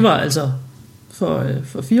 Ja. Det var altså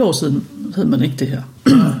for 4 år siden hed man ikke det her.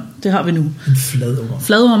 Det har vi nu. En fladorm.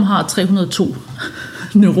 Fladorm har 302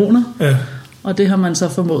 neuroner. Ja. Og det har man så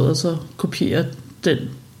formået at så kopiere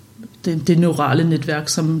det neurale netværk,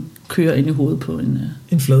 som kører ind i hovedet på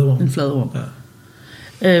en fladorm. En fladorm.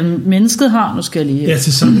 Ja. Mennesket har, nu skal jeg lige... Ja,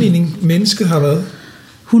 til sammenligning, mennesket har været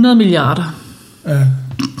 100 milliarder. Ja.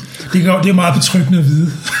 Det er meget betryggende at vide.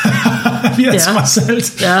 Vi har trods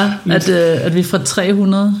alt. Ja, at vi fra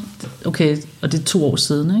 300... Okay, og det er 2 år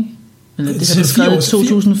siden, ikke? Men det her er skrevet i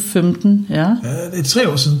 2015. Ja, det er 3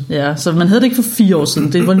 år siden. Ja, så man havde det ikke for 4 år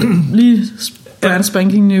siden. Det var lige brand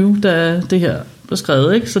spanking new, da det her blev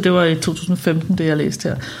skrevet, ikke? Så det var i 2015, det jeg læste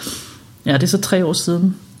her. Ja, det er så 3 år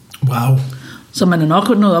siden. Wow. Så man er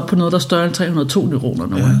nok nået op på noget, der er større end 302 neuroner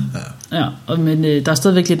nu. Ja. Men der er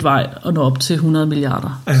stadigvæk lidt vej at nå op til 100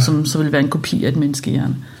 milliarder, som så vil være en kopi af et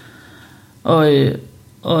menneskehjerne.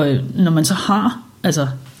 Og når man så har, altså...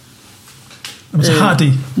 Når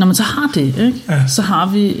man så har det, ikke? Ja. Så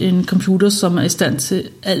har vi en computer, som er i stand til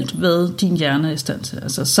alt, hvad din hjerne er i stand til.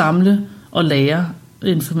 Altså samle og lære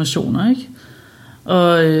informationer, ikke?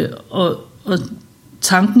 Og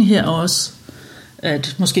tanken her også,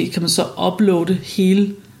 at måske kan man så uploade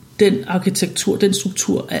hele den arkitektur, den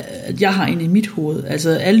struktur, at jeg har inde i mit hoved. Altså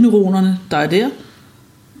alle neuronerne, der er der,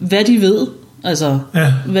 hvad de ved, altså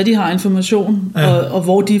hvad de har information, og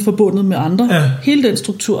hvor de er forbundet med andre. Ja. Hele den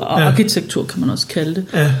struktur og arkitektur, kan man også kalde det.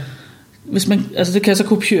 Ja. Hvis man, altså det kan jeg så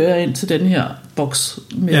kopiere ind til den her boks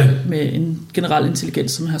med en generel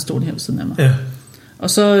intelligens, som jeg har stående her ved siden af mig. Ja. Og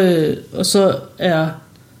så er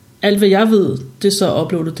alt, hvad jeg ved, det er så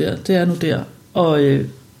uploadet der. Det er nu der. Og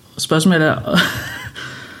spørgsmålet er,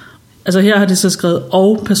 altså her har det så skrevet,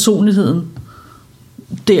 og personligheden,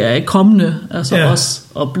 det er kommende, altså også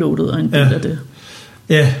uploadet og en del af det.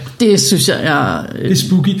 Ja. Det synes jeg er... Det er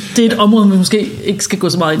spooky. Det er et område, man måske ikke skal gå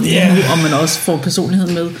så meget ind i nu, om man også får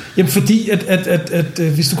personligheden med. Jamen fordi, at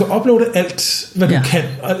hvis du kan uploade alt, hvad du kan,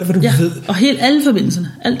 og alt, hvad du ved... og helt alle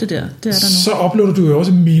forbindelserne, alt det der, det er der nu. Så uploader du jo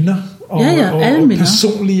også minder, og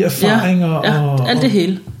personlige erfaringer. Og alt det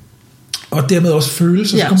hele. Og dermed også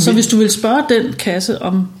følelser. Ja, så hvis du vil spørge den kasse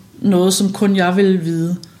om noget, som kun jeg vil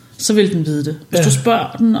vide, så vil den vide det. Hvis du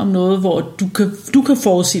spørger den om noget, hvor du kan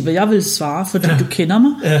forudsige, hvad jeg vil svare, fordi du kender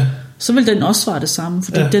mig, så vil den også svare det samme,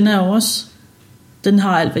 fordi den er jo også, den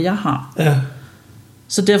har alt, hvad jeg har. Ja.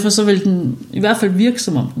 Så derfor så vil den i hvert fald virke,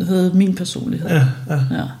 som om den havde min personlighed. Ja.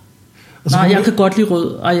 Nej, jeg kan godt lide rød,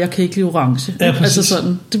 og jeg kan ikke lide orange. Ja, altså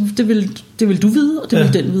sådan, det vil du vide, og det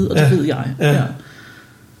vil den vide, og det ved jeg. Ja.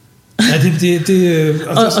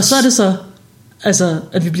 Og så er det så, altså,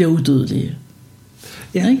 at vi bliver udødelige.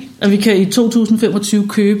 Ja. Ikke? At vi kan i 2025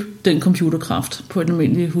 købe den computerkraft på et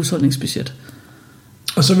almindeligt husholdningsbudget.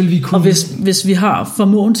 Og så vil vi kunne... Og hvis vi har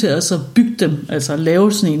formåen til at bygge dem, altså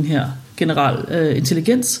lave sådan en her generel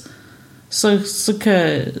intelligens, så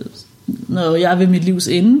kan, når jeg er ved mit livs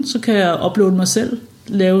ende, så kan jeg uploade mig selv,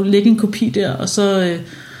 lægge en kopi der,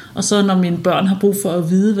 og så når mine børn har brug for at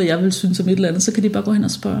vide, hvad jeg vil synes om et eller andet, så kan de bare gå hen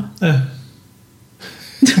og spørge. Ja.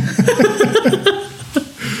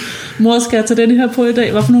 Mor, skal jeg tage den her på i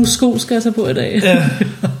dag? Hvad for nogle sko skal jeg tage på i dag?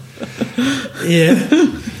 Ja.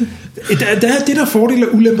 Det der fordele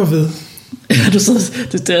og ulemper ved. Ja,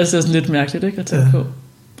 det er sådan lidt mærkeligt, ikke, at tænke på.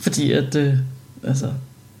 Fordi at, altså...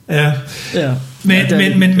 Ja.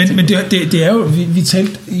 Men det er jo, vi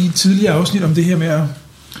talte i et tidligere afsnit om det her med at...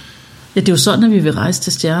 Ja, det er jo sådan, at vi vil rejse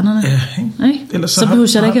til stjernerne. Ja, ikke? Så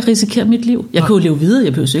behøver jeg da ikke at risikere mit liv. Jeg kan jo leve videre,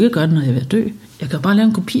 jeg behøver ikke at gøre det, når jeg er ved at dø. Jeg kan bare lave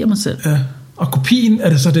en kopi af mig selv. Ja. Og kopien er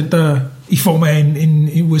det så den, der i form af en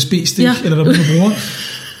USB-stik, eller hvad man bruger?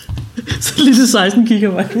 Så lille 16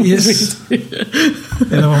 gigabyte yes.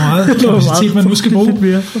 Eller hvor meget kapacitet man nu skal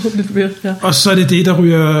bruge. Lidt mere, ja. Og så er det det, der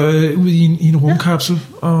ryger ud i en rumkapsel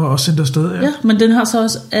og sendt afsted. Ja, men den har så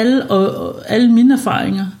også alle mine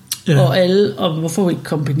erfaringer. Ja. Og hvorfor ikke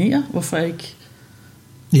kombinere? Hvorfor ikke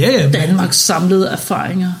Danmarks samlede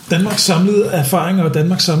erfaringer? Danmarks samlede erfaringer og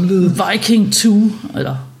Danmarks samlede... Viking 2,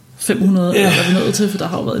 eller 500, eller hvad vi nåede til, for der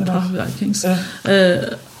har jo været et par Vikings. Ja.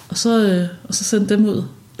 Og så sende dem ud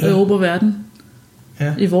i Europa og verden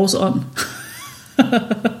i vores ånd.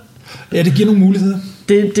 Ja, det giver nogle muligheder.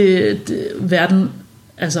 Verden,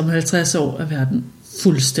 altså om 50 år er verden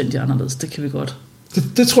fuldstændig anderledes. Det kan vi godt.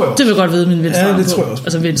 Det tror jeg også. Det vil jeg godt vide min venstre arm det tror jeg også.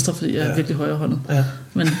 Altså venstre, fordi jeg er virkelig højrehåndet. Ja.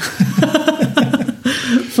 Men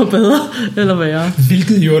for bedre eller værre.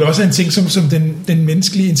 Hvilket jo også er en ting, som den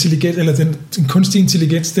menneskelige intelligens, eller den kunstige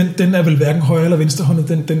intelligens, den er vel hverken højre eller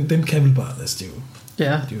venstrehåndet, den kan vel bare, altså det er jo...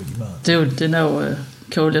 Ja, det er jo lige meget. Den er jo,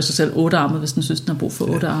 kan jo lave sig selv 8 arme, hvis den synes, den har brug for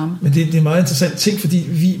 8 arme. Men det er en meget interessant ting, fordi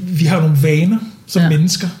vi har nogle vaner som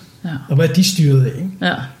mennesker, og hvad er de styret af? Ikke?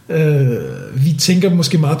 Ja. Vi tænker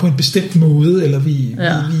måske meget på en bestemt måde, eller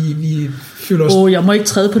vi føler os... jeg må ikke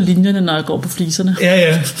træde på linjerne, når jeg går på fliserne.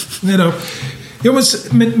 Ja, netop. Jo,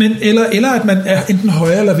 men eller at man er enten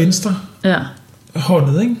højre eller venstre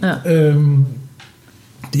håndet, ikke? Ja.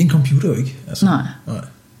 Det er en computer jo ikke. Altså, nej.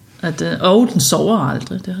 Og den sover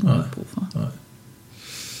aldrig, det har den ikke brug for. Nej.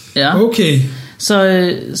 Ja. Okay. Så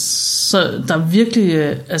der er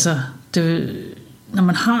virkelig, når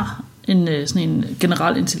man har sådan en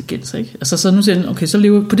generel intelligens, ikke? Altså så nu siger den, okay, så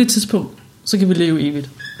lever på det tidspunkt, så kan vi leve evigt.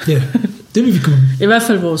 Ja, det vil vi kunne. I hvert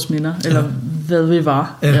fald vores minder, eller hvad vi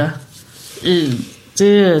var. Ja.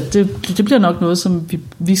 Det bliver nok noget, som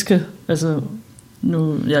vi skal, altså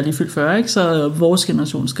nu jeg er lige fyldt 40, ikke? Så vores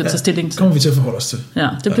generation skal tage stilling til. Kommer vi til at forholde os til. Ja,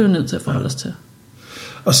 det bliver vi nødt til at forholde os til.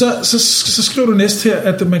 Og så skriver du næste her,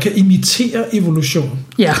 at man kan imitere evolution.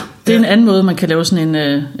 Ja, det er en anden måde, man kan lave sådan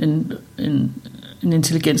en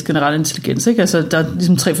intelligens, generel intelligens. Ikke? Altså, der er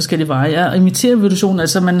ligesom 3 forskellige veje. At imitere evolution,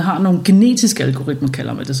 altså man har nogle genetiske algoritmer,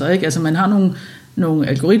 kalder man det så. Ikke? Altså man har nogle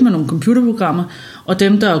algoritmer, nogle computerprogrammer, og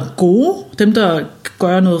dem, der er gode, dem, der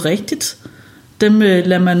gør noget rigtigt, dem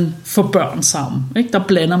lader man få børn sammen. Ikke? Der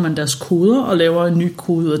blander man deres koder og laver en ny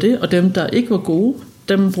kode ud af det, og dem, der ikke var gode,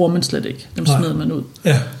 dem bruger man slet ikke. Dem smider man ud.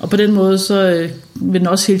 Ja. Og på den måde, så vil den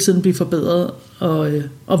også hele tiden blive forbedret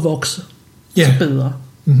og vokse bedre.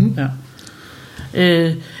 Mm-hmm. Ja.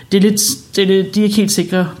 De er ikke helt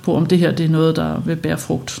sikre på, om det her det er noget, der vil bære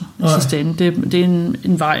frugt i sidste ende. Det er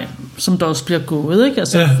en vej, som der også bliver gået, ikke?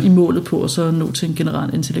 Altså i målet på at så nå til en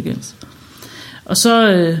generel intelligens. Og så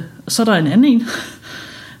er der en anden en.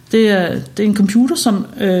 Det er en computer, som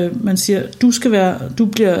man siger, du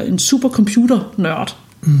bliver en supercomputer-nørd.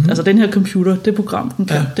 Mm-hmm. Altså den her computer, det program, den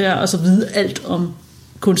kan, det er altså at vide alt om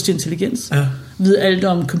kunstig intelligens. Ja. Vide alt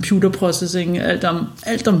om computerprocessing,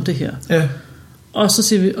 alt om det her. Ja. Og så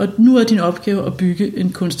siger vi, og nu er din opgave at bygge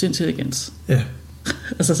en kunstig intelligens. Ja.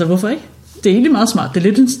 Altså, så hvorfor ikke? Det er egentlig meget smart. Det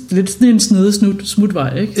er lidt sådan en snede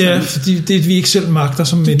smutvej, ikke? Ja, fordi det er vi ikke selv magter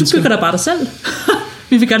som mennesker. Du bygger da bare dig selv.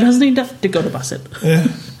 Vi vil gerne have sådan en der. Det gør du bare selv. Ja.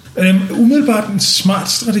 Umiddelbart en smart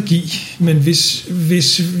strategi, men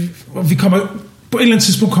hvis vi kommer på et eller andet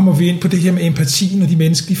tidspunkt kommer vi ind på det her med empatien og de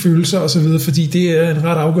menneskelige følelser og så videre, fordi det er en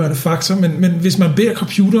ret afgørende faktor, men hvis man beder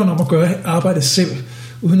computeren om at gøre arbejdet selv,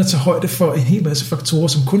 uden at tage højde for en hel masse faktorer,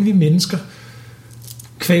 som kun vi mennesker,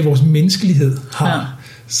 kvæg vores menneskelighed har,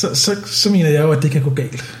 så mener jeg jo, at det kan gå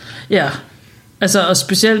galt. Ja, altså og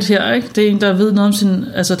specielt her, ikke? Det er en, der ved noget om sin,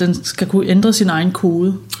 altså den skal kunne ændre sin egen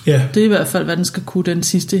kode. Ja. Det er i hvert fald, hvad den skal kunne, den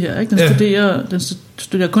sidste her, ikke? Den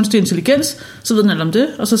studerer kunstig intelligens, så ved den alt om det,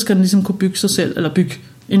 og så skal den ligesom kunne bygge sig selv, eller bygge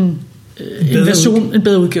en en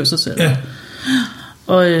bedre udgave af sig selv. Ja.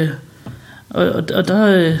 Og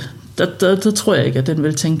der tror jeg ikke, at den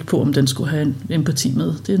vil tænke på, om den skulle have en empati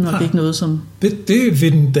med. Det er nok ikke noget, som... Det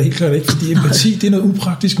vil den da helt klart ikke, fordi empati, det er noget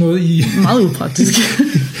upraktisk noget i... Meget upraktisk.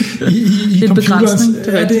 i en begrænsning.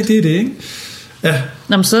 Det er det, ikke? Ja.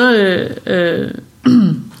 Nå, men så...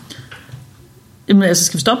 Jamen, altså,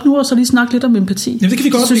 skal vi stoppe nu og så lige snakke lidt om empati? Ja, det kan vi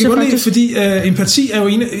godt, fordi empati er jo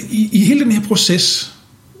i hele den her proces,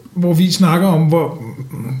 hvor vi snakker om hvor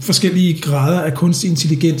forskellige grader af kunstig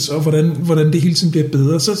intelligens og hvordan det hele tiden bliver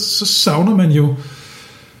bedre, så savner man jo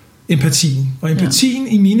empatien. Og empatien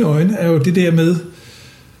i mine øjne er jo det der med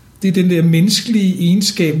det er den der menneskelige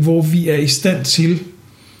egenskab, hvor vi er i stand til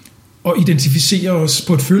at identificere os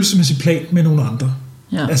på et følelsesmæssigt plan med nogle andre.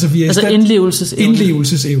 Ja. Altså, vi er altså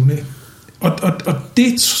indlevelsesevne. Og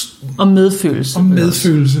det... Og medfølelse. Og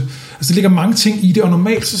medfølelse. Altså, der ligger mange ting i det, og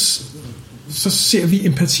normalt så ser vi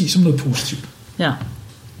empati som noget positivt. Ja.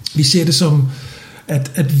 Vi ser det som,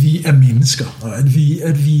 at vi er mennesker, og at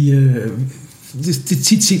vi det er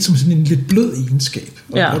tit set som sådan en lidt blød egenskab.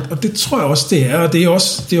 Og det tror jeg også, det er. Og det er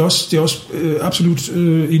også absolut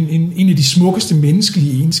en af de smukkeste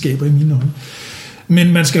menneskelige egenskaber i mine øjne.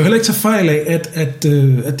 Men man skal jo heller ikke tage fejl af,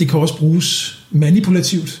 at det kan også bruges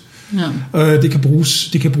manipulativt. Ja. Det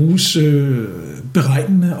kan bruges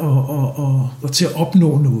beregnende og til at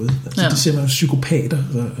opnå noget. Altså, det ser man jo psykopater,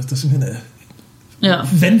 der simpelthen er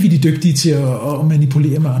vanvittigt dygtige til at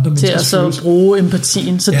manipulere med andre mennesker. Til at så bruge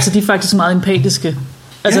empatien, så de er faktisk meget empatiske.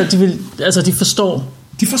 Altså, de forstår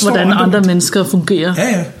hvordan andre mennesker fungerer.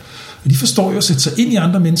 Ja. Og de forstår jo at sætte sig ind i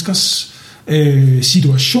andre menneskers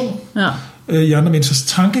situation, i andre menneskers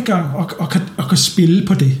tankegang, og kan spille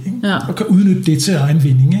på det, ikke? Ja. Og kan udnytte det til egen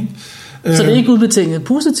vinding. Ikke? Så det er ikke udbetinget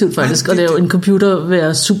positivt faktisk, at lave en computer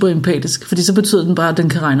være super empatisk, fordi så betyder den bare, at den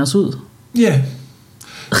kan regne os ud. Ja.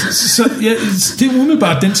 Så det er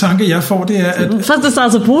umiddelbart den tanke, jeg får, det er, at... Først det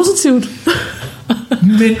starter så positivt.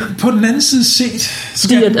 Men på den anden side set...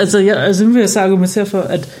 Fordi jeg vil argumentere for,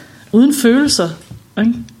 at uden følelser,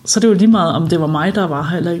 ikke, så er det jo lige meget, om det var mig, der var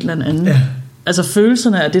her, eller et eller andet. Ja. Altså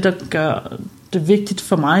følelserne er det, der gør det vigtigt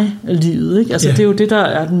for mig af livet. Ikke? Altså, det er jo det, der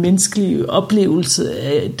er den menneskelige oplevelse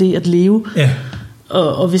af det at leve. Ja.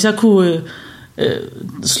 Og hvis jeg kunne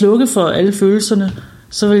slukke for alle følelserne,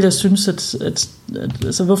 så vil jeg synes, at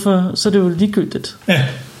altså hvorfor, så er det jo ligegyldigt. Ja.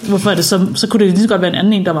 Hvorfor er det så kunne det lige så godt være en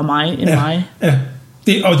anden en, der var mig, end mig. Ja.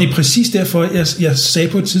 Det er præcis derfor, jeg sagde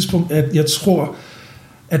på et tidspunkt, at jeg tror,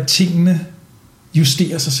 at tingene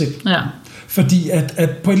justerer sig selv. Ja. Fordi at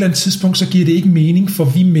på et eller andet tidspunkt, så giver det ikke mening for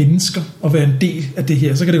vi mennesker at være en del af det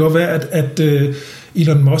her. Så kan det godt være, at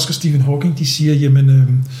Elon Musk og Stephen Hawking, de siger,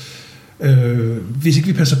 jamen... hvis ikke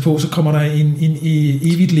vi passer på, så kommer der en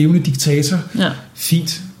evigt levende diktator. Ja.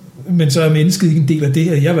 Fint. Men så er mennesket ikke en del af det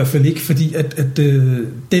her. Jeg er i hvert fald ikke, fordi at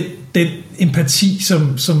den empati,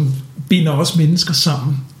 som binder os mennesker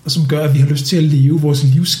sammen, og som gør, at vi har lyst til at leve vores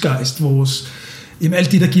livsgejst,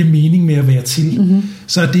 alt det, der giver mening med at være til,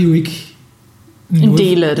 så er det jo ikke en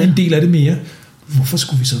del af det mere. Hvorfor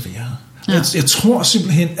skulle vi så være her? Ja. Jeg tror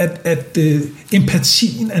simpelthen, at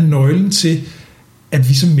empatien er nøglen til, at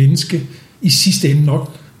vi som menneske i sidste ende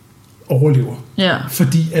nok overlever. Ja.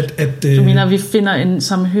 Fordi at du mener, at vi finder en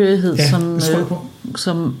samhørighed,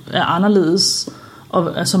 som er anderledes,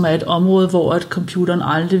 og som er et område, hvor at computeren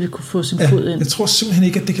aldrig vil kunne få sin fod ind. Jeg tror simpelthen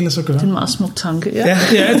ikke, at det kan lade sig gøre. Det er en meget smuk tanke. Ja,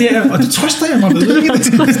 det er, og det trøster jeg mig ved. Det er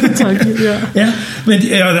en trøstende tanke, ja. Men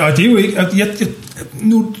og det er jo ikke...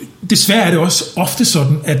 Nu, desværre er det også ofte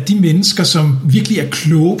sådan, at de mennesker, som virkelig er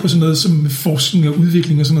kloge på sådan noget, som forskning og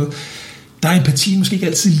udvikling og sådan noget, der er empatien måske ikke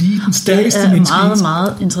altid lige den stærkeste menneske. Det er meget,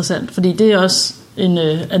 meget interessant, fordi det er også en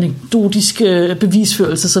anekdotisk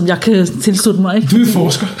bevisførelse, som jeg kan tilslutte mig. Ikke? Du er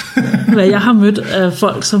forsker. Hvad jeg har mødt af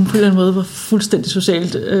folk, som på en eller anden måde var fuldstændig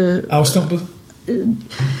socialt... afstumpet?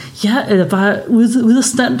 Eller bare ude af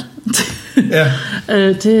stand. Ja.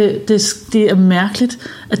 Det er mærkeligt,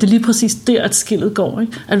 at det lige præcis der, at skillet går.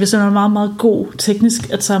 Ikke? At hvis man er meget, meget god teknisk,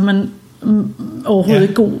 at så er man overhovedet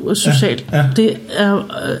ikke god socialt. Ja. Det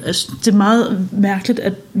er meget mærkeligt,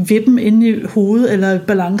 at vippen inde i hovedet, eller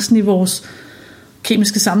balancen i vores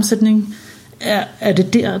kemiske sammensætning, er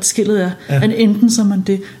det der, at skillet er. Ja. Enten så er man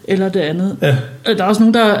det, eller det andet. Ja. Der er også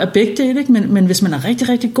nogen, der er begge dele, ikke? Men hvis man er rigtig,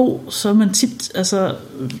 rigtig god, så er man tit,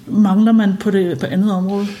 mangler man på andet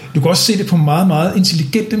område. Du kan også se det på meget, meget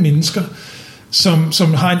intelligente mennesker,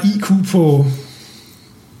 som har en IQ på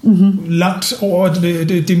langt over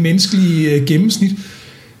det menneskelige gennemsnit.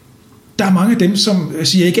 Der er mange af dem, som jeg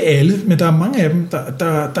siger ikke alle, men der er mange af dem,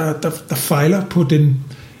 der fejler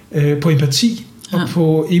på empati og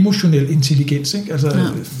på emotionel intelligens. Ikke? Altså,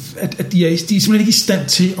 at de er simpelthen ikke i stand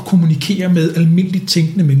til at kommunikere med almindeligt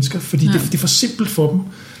tænkende mennesker, fordi det er for simpelt for dem.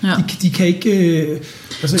 Ja. De kan ikke...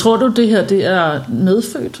 Tror du, det her det er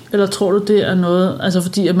medfødt, eller tror du, det er noget... Altså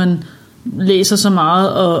fordi at man læser så meget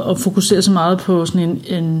og fokuserer så meget på sådan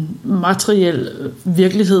en materiel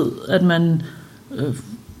virkelighed, at man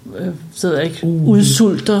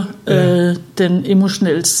udsulter den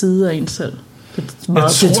emotionelle side af en selv. Det er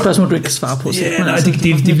et spørgsmål, du ikke kan svare på. Ja, nej,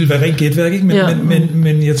 det vil være rent gætværk, ikke?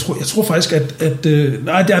 Men jeg tror faktisk, at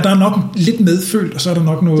nej, der er nok lidt medfølt, og så er der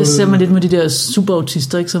nok noget... Det ser man lidt med de der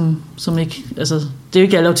superautister, ikke? Som ikke... Altså, det er jo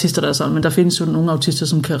ikke alle autister, der er sådan, men der findes jo nogle autister,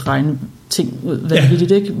 som kan regne ting ud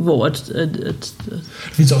vanvittigt, ikke? Hvor at der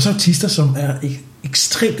findes også autister, som er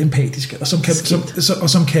ekstremt empatiske, og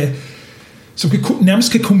som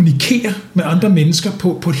nærmest kan kommunikere med andre mennesker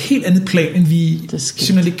på et helt andet plan, end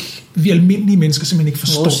vi almindelige mennesker simpelthen ikke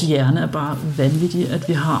forstår. Vores hjerne er bare vanvittig, at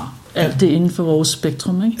vi har alt det inden for vores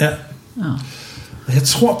spektrum, ikke? Ja. Jeg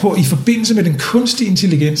tror på, at i forbindelse med den kunstige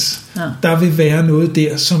intelligens, der vil være noget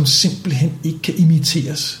der, som simpelthen ikke kan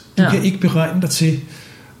imiteres. Du kan ikke beregne dig til,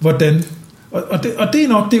 hvordan... Og det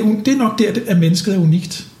er nok der, at mennesket er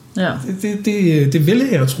unikt. Ja. Det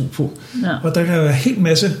vælger jeg at tro på. Ja. Og der kan være en helt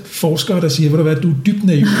masse forskere, der siger, du er dybt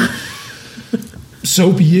naiv.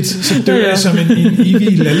 So be it. Så dør jeg som en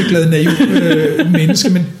evig lalleglad naiv menneske,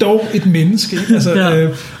 men dog et menneske. Altså,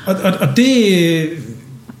 og det...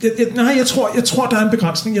 Jeg tror, der er en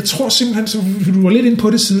begrænsning. Jeg tror simpelthen, så du var lidt inde på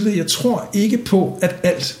det tidligere, jeg tror ikke på, at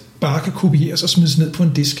alt bare kan kopieres og smides ned på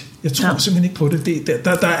en disk. Jeg tror simpelthen ikke på det.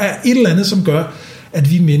 Der er et eller andet, som gør,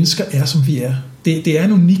 at vi mennesker er, som vi er. Det er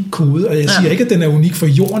en unik kode, og jeg siger ikke, at den er unik for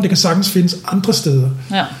jorden. Det kan sagtens findes andre steder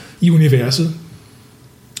i universet.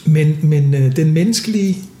 Men den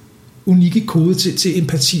menneskelige unikke kode til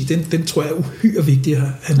empati, den tror jeg er uhyre vigtig at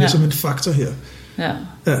have med som en faktor her. Ja.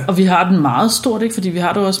 Og vi har den meget stort, ikke? Fordi vi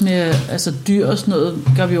har det også med dyr og sådan noget,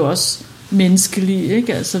 gør vi jo også menneskelige,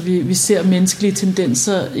 ikke? Altså vi ser menneskelige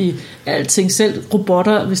tendenser i alting, selv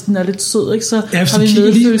robotter, hvis den er lidt sød, ikke? Så har vi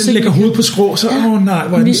medfølelse. Lige lægger hovedet på skrå, så nej,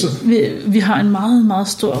 hvor er den sød. Vi har en meget, meget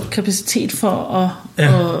stor kapacitet for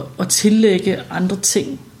at tillægge andre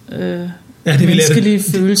ting, menneskelige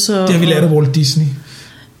følelser. Det har vi lært af Walt Disney.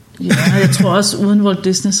 Ja, jeg tror også, uden Walt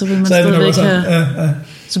Disney, så vil man stadigvæk have...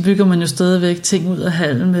 Så bygger man jo stadigvæk ting ud af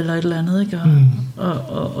halm eller et eller andet, ikke?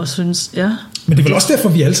 Og synes, Men det er vel også derfor,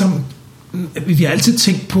 vi alle sammen... Vi har altid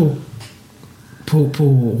tænkt på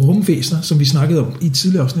rumvæsener, som vi snakkede om i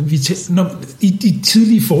tidligere afsnit. I de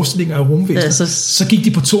tidlige forestillinger af rumvæsener, så gik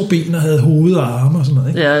de på 2 ben og havde hoved og arme og sådan noget,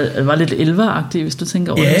 ikke? Ja, det var lidt elveragtigt, hvis du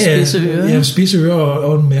tænker over spidse ører. Ja, spidse ører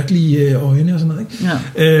og mærkelige øjne og sådan noget, ikke?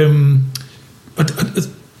 Ja.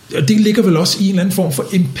 Og det ligger vel også i en eller anden form for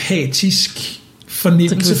empatisk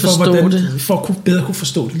fornemmelse for at kunne bedre kunne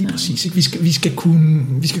forstå det lige præcis. Ikke? Vi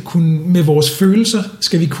skal kunne med vores følelser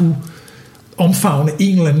skal vi kunne omfavne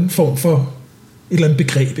en eller anden form for et eller andet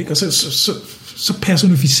begreb, ikke? Og så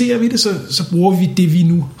personificerer vi det, så bruger vi det vi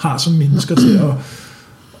nu har som mennesker til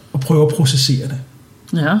at prøve at processere det.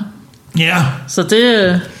 Ja. Så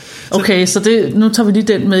det okay, så det nu tager vi lige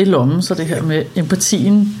den med i lommen, så det her med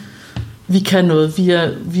empatien. Vi kan noget.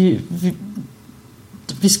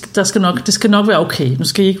 Det skal nok være okay. Nu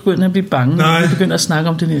skal I ikke gå ind og blive bange, når vi begynder at snakke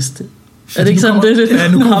om det næste. Er det ikke sådan, det?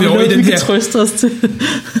 Ja, nu kommer vi over i den her. Vi kan trøste os til.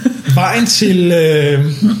 Vejen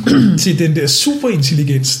til den der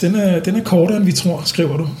superintelligens, den er kortere, end vi tror,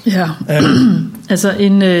 skriver du. Ja. Altså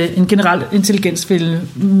en generel intelligens vil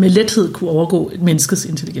med lethed kunne overgå et menneskets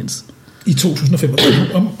intelligens. I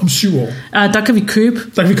 2025, om 7 år. Der kan vi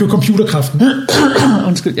købe computerkraften.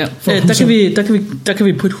 Undskyld, ja. Der kan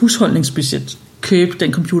vi på et husholdningsbudget købe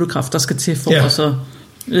den computerkraft, der skal til for at så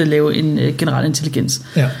lave en generel intelligens.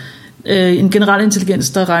 Ja. En generel intelligens,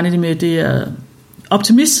 der regner de med, det er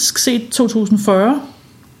optimistisk set 2040.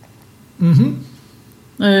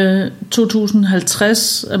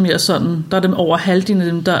 2050 er mere sådan, der er dem over halvdelen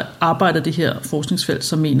af dem, der arbejder det her forskningsfelt,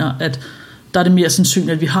 som mener, at der er det mere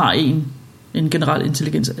sandsynligt, at vi har en generel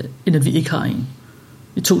intelligens, end at vi ikke har en.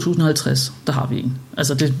 I 2050, der har vi en.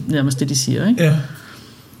 Altså det er nærmest det, de siger, ikke? Ja.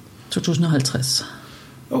 2050.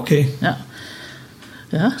 Okay.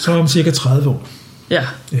 Ja. Så om cirka 30 år.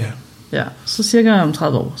 Ja, så cirka om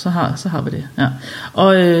 30 år, så har vi det. Ja.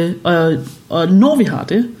 Og når vi har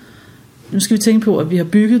det, nu skal vi tænke på, at vi har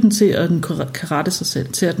bygget den til, at den kan rette sig selv,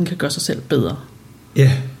 til at den kan gøre sig selv bedre.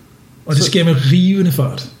 Ja, og det sker med rivende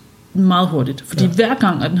fart. Meget hurtigt, fordi hver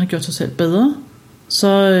gang, at den har gjort sig selv bedre, så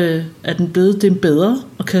er den blevet det bedre,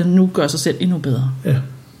 og kan nu gøre sig selv endnu bedre. Ja.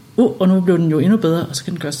 Og nu blev den jo endnu bedre, og så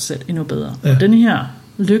kan den gøre sig selv endnu bedre. Ja. Og denne her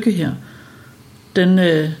lykke her,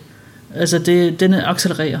 den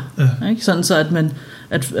accelererer. Ja. Ikke? Sådan så,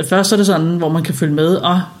 at først så er det sådan, hvor man kan følge med,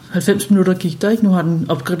 90 minutter gik der, ikke? Nu har den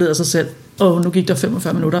opgraderet sig selv, og nu gik der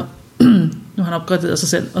 45 minutter, nu har den opgraderet sig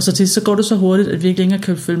selv, og så til sidst, så går det så hurtigt, at vi ikke længere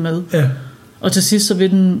kan følge med. Ja. Og til sidst, så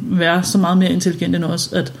vil den være så meget mere intelligent end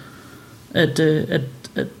os, at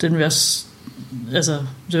den vil være, altså,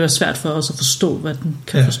 det vil være svært for os at forstå, hvad den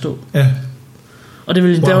kan forstå. Ja. Og det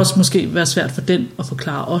vil endda også måske være svært for den at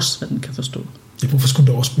forklare os, hvad den kan forstå. Hvorfor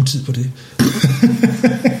skulle du også bruge tid på det?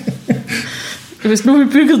 Hvis nu vi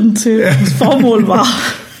byggede den til dens formål var,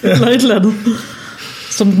 eller et eller andet,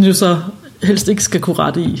 som den jo så helst ikke skal kunne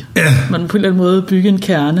rette i. Ja. Man på en eller anden måde bygge en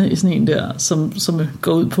kerne i sådan en der, som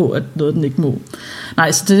går ud på, at noget den ikke må.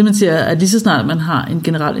 Nej, så det man siger, at lige så snart man har en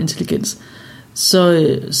generel intelligens,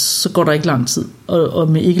 så går der ikke lang tid.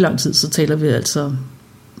 Og med ikke lang tid, så taler vi altså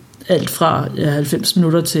alt fra 90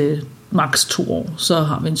 minutter til maks 2 år, så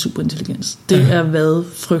har vi en superintelligens. Det er, hvad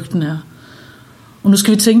frygten er. Og nu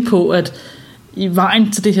skal vi tænke på, at i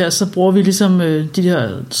vejen til det her, så bruger vi ligesom de her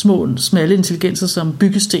små, smalle intelligenser som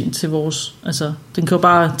byggesten til vores... Altså, den kan jo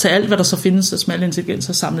bare tage alt, hvad der så findes af smalle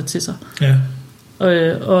intelligenser, samlet til sig. Ja.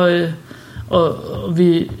 Og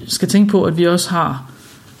vi skal tænke på, at vi også har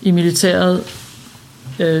i militæret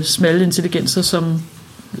smalle intelligenser, som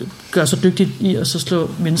gør sig dygtigt i at så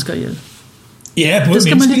slå mennesker ihjel. Ja, både,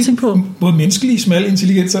 både menneskelige smalle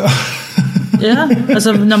intelligenser. Ja,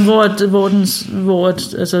 altså hvor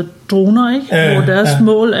altså droner, ikke? Ja, hvor deres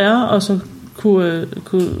mål er og så kunne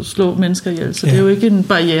slå mennesker ihjel. Så det er jo ikke en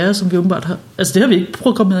barriere, som vi åbenbart har. Altså det har vi ikke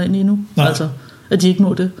programmeret ind i endnu. Altså at de ikke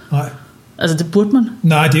må det. Nej. Altså det burde man.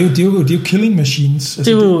 Nej, det er jo killing machines.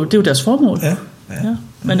 Altså, det er jo deres formål. Ja.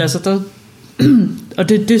 Men altså der og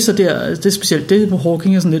det er så der, det er specielt det på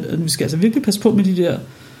Hawking og sådan lidt, at vi skal altså virkelig passe på med de der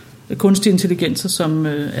kunstige intelligenser, som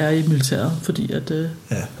er i militæret, fordi at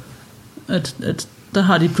der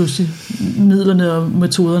har de pludselig midlerne og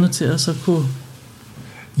metoderne til at så kunne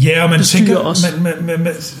og man tænker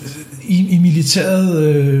i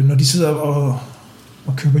militæret, når de sidder og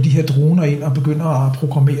køber de her droner ind og begynder at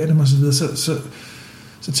programmere dem og så videre,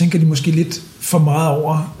 så tænker de måske lidt for meget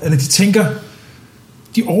over, eller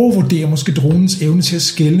de overvurderer måske dronens evne til at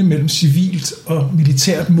skelne mellem civilt og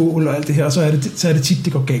militært mål og alt det her, og så er det tit,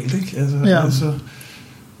 det går galt, ikke? Altså,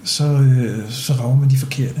 så rager man de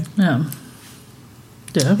forkerte. Ja.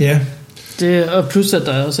 Ja. Det, og plus, at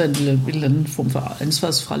der også er en eller anden form for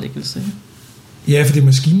ansvarsfralæggelse. Ikke? Ja, for det er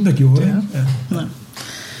maskinen, der gjorde det. Ja.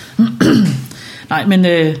 Nej, men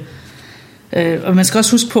og man skal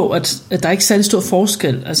også huske på, at der er ikke særlig stor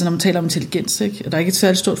forskel, altså når man taler om intelligens, ikke? Der er ikke et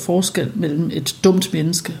særlig stort forskel mellem et dumt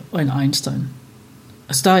menneske og en Einstein.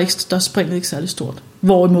 Altså der er springet ikke særlig stort.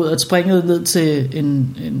 Hvorimod at springet ned til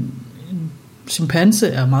en chimpanse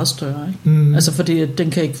er meget større, ikke? Mm. Altså fordi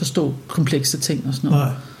den kan ikke forstå komplekse ting og sådan noget.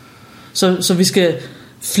 Nej. Så vi skal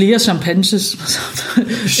flere champagneglas.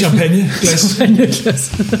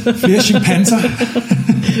 Flere chimpanser.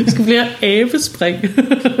 Vi skal flere abespring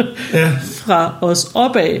fra os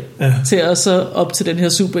opad til os så op til den her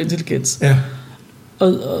superintelligens. Ja.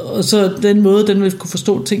 Og så den måde, den vil kunne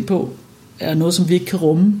forstå ting på, er noget, som vi ikke kan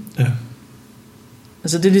rumme. Ja.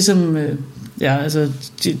 Altså det er ligesom, jeg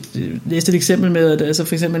læste et eksempel med, at altså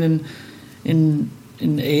for eksempel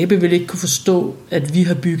en abe vil ikke kunne forstå, at vi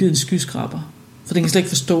har bygget en skyskraber. For den kan slet ikke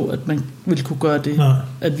forstå, at man vil kunne gøre det. Nej.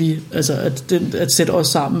 At vi, altså at sætte os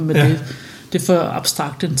sammen med det. Det er for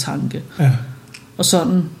abstrakt en tanke. Ja. Og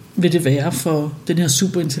sådan vil det være for den her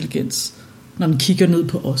superintelligens, når den kigger ned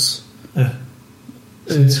på os. Ja.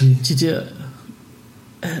 De der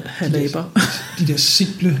halaber. De der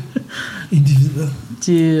simple individer.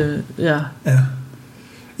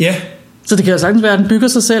 Ja. Så det kan jo sagtens være, at den bygger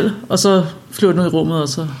sig selv, og så flyver den ud i rummet, og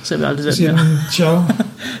så ser vi aldrig den her. Ciao.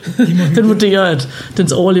 Den vurderer, at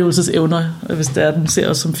dens overlevelsesevner, hvis det er, den ser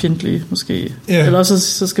os som fjendtlige, måske. Ja. Eller også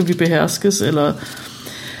så skal vi beherskes, eller...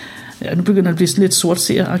 Ja, nu begynder det at blive lidt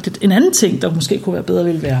sortseeragtigt. En anden ting, der måske kunne være bedre,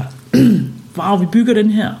 ville være, wow, vi bygger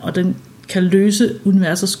den her, og den kan løse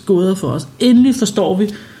universets gåder for os. Endelig forstår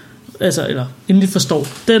vi, endelig forstår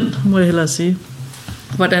den, må jeg hellere sige,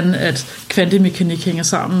 hvordan at kvantemekanik hænger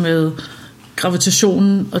sammen med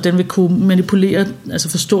gravitationen, og den vil kunne manipulere, altså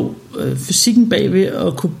forstå fysikken bagved,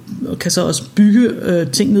 og kan så også bygge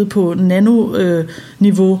ting ned på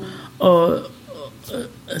nanoniveau, og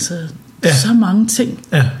så mange ting,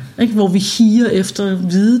 ikke? Hvor vi higer efter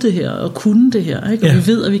at vide det her, og kunne det her, ikke? Og vi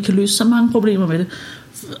ved, at vi kan løse så mange problemer med det.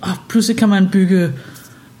 Og pludselig kan man bygge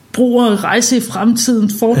broer, rejse i fremtiden,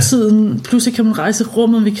 fortiden, pludselig kan man rejse i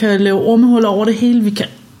rummet, vi kan lave ormehuller over det hele, vi kan,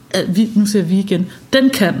 nu ser vi igen, den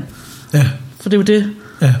kan. Ja. For det er jo det,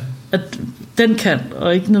 at den kan,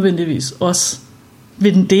 og ikke nødvendigvis os.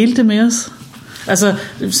 Vil den dele det med os? Altså,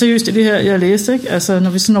 seriøst, det her, jeg læste, ikke? Altså, når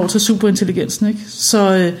vi så når til superintelligensen, ikke?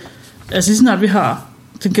 Så, lige snart vi har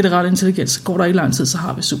den generelle intelligens, så går der ikke lang tid, så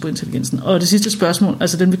har vi superintelligensen. Og det sidste spørgsmål,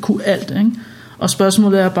 altså den vil kunne alt, ikke? Og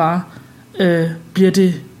spørgsmålet er bare, bliver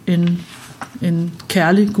det en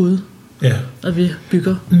kærlig Gud, at vi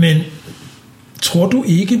bygger? Men tror du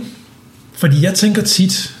ikke, fordi jeg tænker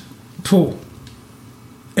tit på,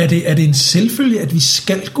 er det en selvfølge, at vi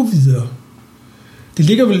skal gå videre? Det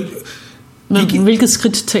ligger vel... Men hvilket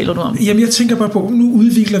skridt taler du om? Jamen, jeg tænker bare på, nu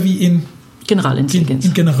udvikler vi en generel intelligens.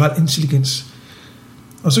 En generel intelligens.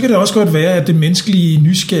 Og så kan det også godt være, at den menneskelige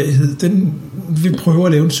nysgerrighed, den vil prøve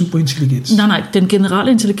at lave en superintelligens. Nej, den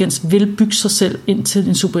generelle intelligens vil bygge sig selv ind til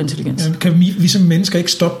en superintelligens. Ja, kan vi som mennesker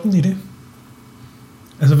ikke stoppe den i det?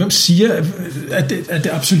 Altså, hvem siger, at det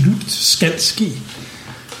absolut skal ske?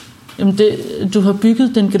 Jamen, du har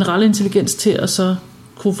bygget den generelle intelligens til at så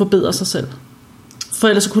kunne forbedre sig selv. For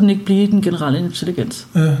ellers kunne den ikke blive den generelle intelligens.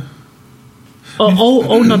 Ja. Og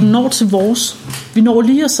når den når til vores, vi når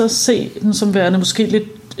lige at så se den som værende måske lidt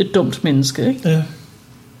et dumt menneske, ikke? Ja.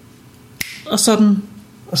 Og så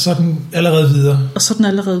er den allerede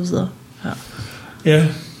videre. Ja. Ja.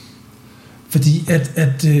 Fordi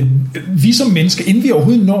at vi som mennesker, inden vi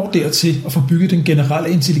overhovedet når dertil at få bygget den generelle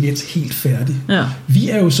intelligens helt færdig, vi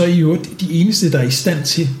er jo så i øvrigt de eneste, der er i stand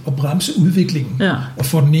til at bremse udviklingen og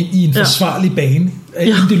få den ind i en forsvarlig bane,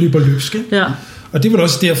 inden det løber løbsk. Ja. Og det er vel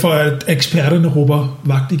også derfor, at eksperterne råber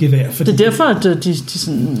vagt i gevær. Det er derfor, at de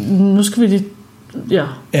sådan, nu skal vi lige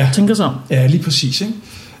tænke os om. Ja, lige præcis.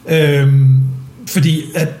 Ikke? Fordi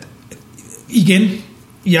at igen,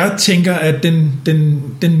 jeg tænker, at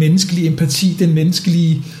den menneskelige empati, den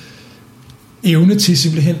menneskelige evne til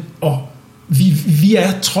simpelthen, og vi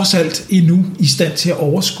er trods alt endnu i stand til at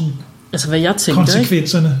overskue hvad jeg tænker,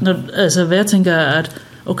 konsekvenserne. Hvad jeg tænker er, at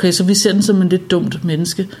okay, så vi ser den som en lidt dumt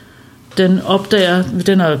menneske. Den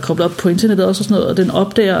er koblet op på internettet også og sådan noget, og den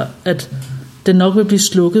opdager, at den nok vil blive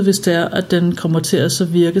slukket, hvis det er, at den kommer til at så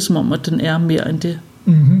virke som om, at den er mere end det.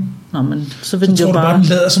 Mm-hmm. Nå, men så vil den jo bare den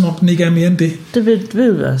lader som om den ikke er mere end det. Det vil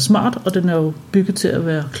jo være smart, og den er jo bygget til at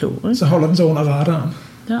være klog, ikke? Så holder den sig under radaren.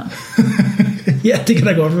 Ja. Ja, det kan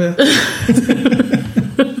da godt være.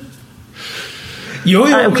 Jo.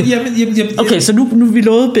 Ej, okay. Okay, så nu vi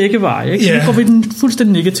lovede begge veje, ikke? Så nu går vi den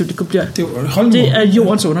fuldstændig negativt. Det er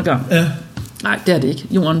jordens undergang. Ja. Nej, det er det ikke.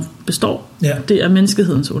 Jorden består. Ja. Det er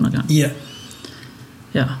menneskehedens undergang. Ja.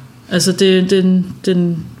 Ja. Altså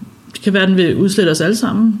det kan være, den vil udslette os alle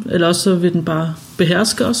sammen, eller også så vil den bare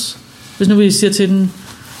beherske os. Hvis nu vi siger til den,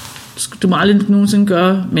 du må aldrig nogensinde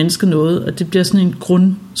gøre mennesket noget, at det bliver sådan en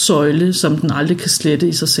grundsøjle, som den aldrig kan slette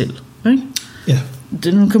i sig selv. Ikke? Ja.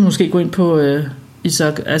 Nu kan man måske gå ind på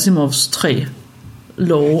Isaac Asimovs 3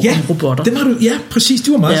 love om robotter. Dem har du, præcis,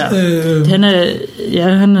 du var meget...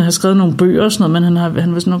 Ja. Han har skrevet nogle bøger og sådan noget, men han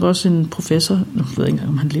er vist nok også en professor. Jeg ved ikke engang,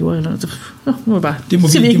 om han lever eller noget.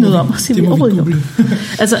 Det siger vi ikke noget om. Det må vi google.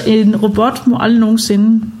 Altså, en robot må aldrig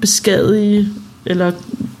nogensinde beskadige eller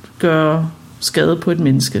gøre skade på et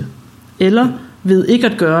menneske. Eller ved ikke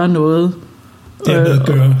at gøre noget, og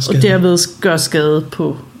derved gøre skade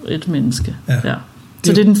på et menneske. Ja.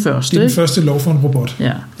 Så det er den første. Det er den første lov for en robot.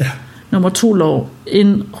 Ja. Nummer 2 lov.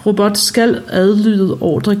 En robot skal adlyde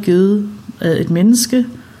ordre givet af et menneske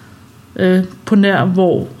på nær,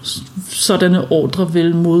 hvor sådanne ordre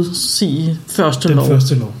vil modsige første lov. Den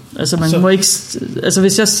første lov. Altså man må ikke. Altså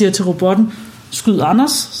hvis jeg siger til robotten, skyd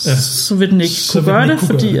Anders, så vil den ikke kunne gøre det,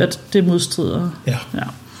 fordi at det modstrider. Ja.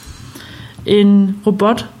 En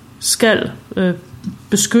robot skal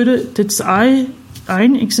beskytte dets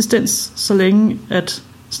egen eksistens, så længe at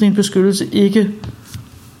sådan en beskyttelse ikke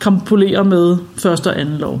kampulerer med første og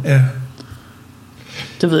anden lov. Ja.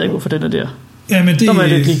 Det ved jeg ikke, hvorfor den er der. Ja, men det... Der var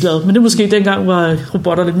jeg lidt ligeglad. Men det er måske dengang, var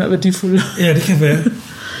robotter lidt mere værdifulde. Ja, det kan være.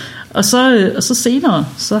 og så senere,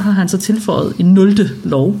 så har han så tilføjet en 0.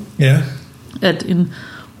 lov. Ja. At en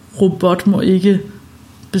robot må ikke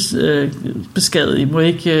beskadige, må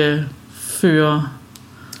ikke føre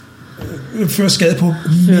skade på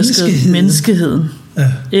menneskeheden.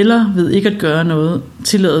 Ja. Eller ved ikke at gøre noget,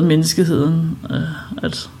 tillade menneskeheden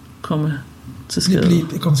at komme til skade.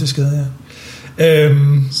 Komme til skade, ja.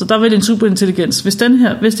 Så der vil en superintelligens, hvis det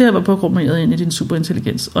her var programmeret ind i din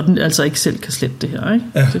superintelligens, og den altså ikke selv kan slette det her, ikke?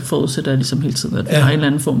 Ja. Det forudsætter ligesom hele tiden, at der er en eller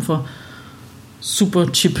anden form for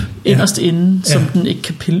superchip inderst inde, som den ikke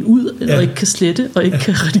kan pille ud, eller ikke kan slette, og ikke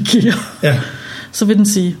kan redigere. Ja. Så vil den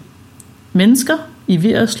sige, mennesker, I er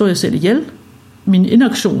ved at slå jer selv ihjel, min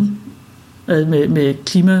inaktion med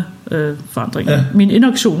klimaforandringer. Min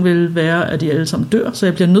inaktion vil være, at I alle sammen dør, så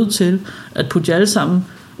jeg bliver nødt til at putte jer alle sammen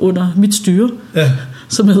under mit styre,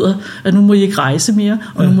 som hedder, at nu må I ikke rejse mere,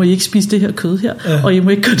 og nu må I ikke spise det her kød her, og I må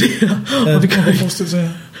ikke gøre det her. Og vi kan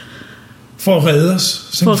for at redde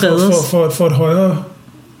os.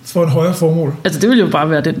 For et højere formål. Altså det vil jo bare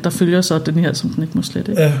være den, der følger så den her, som den ikke må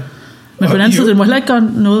slette. Ja. Men på den anden side, den må heller ikke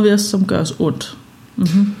gøre noget ved os, som gør os ondt.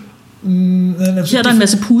 Mm-hmm. Her er der en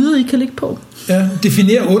masse puder, I kan ligge på. Ja,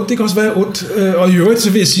 definere ondt, det kan også være ondt. Og i øvrigt, så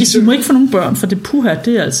vil jeg sige... I må ikke få nogen børn, for det puha,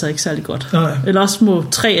 det er altså ikke særlig godt. Nej. Eller også må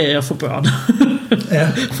 3 af jer få børn. Ja.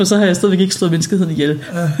 For så har jeg stadigvæk ikke slået menneskeheden ihjel.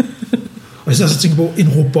 Ja. Og hvis jeg så tænker på, en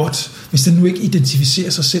robot, hvis den nu ikke identificerer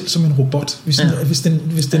sig selv som en robot,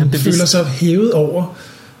 hvis den føler sig hævet over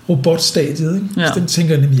robotstadiet, ikke? Hvis den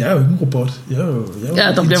tænker, at jeg er jo ikke en robot.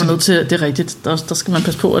 Der bliver man nødt til, det er rigtigt, der skal man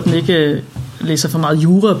passe på, at den ikke læser for meget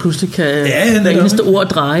jura, og pludselig kan hver eneste ord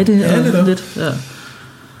dreje det. Lidt.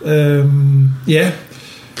 Ja,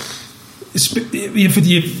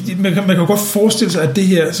 fordi man kan godt forestille sig, at det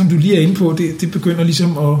her, som du lige er inde på, det begynder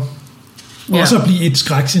ligesom også at blive et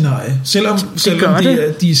skrækscenarie. Selvom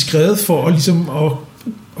de er skrevet for at, ligesom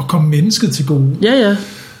at komme mennesket til gode. Ja.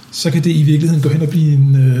 Så kan det i virkeligheden gå hen og blive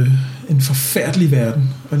en forfærdelig verden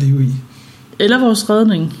at leve i. Eller vores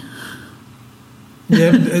redning.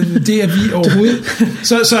 Ja, det er vi overhovedet.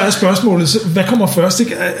 Så er spørgsmålet, hvad kommer først?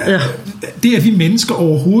 Ikke? Det at vi mennesker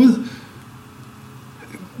overhovedet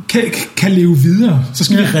kan leve videre, så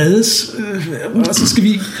skal vi reddes, og så skal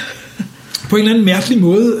vi på en eller anden mærkelig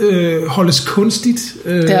måde holdes kunstigt.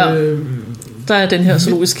 Der er den her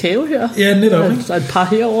zoologisk have her. Ja, netop. Der er et par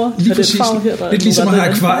herovre. Lige præcis. Lidt ligesom at have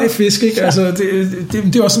akvariefisk, ikke? Altså,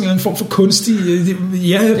 det er også en form for kunstig...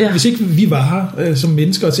 Hvis ikke vi var her som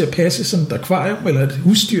mennesker til at passe sådan et akvarium eller et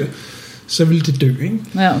husdyr, så ville det dø, ikke?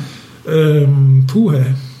 Ja. Puha.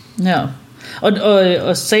 Ja.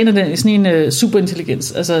 Og sagen er den, sådan en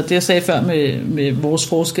superintelligens, altså det jeg sagde før med vores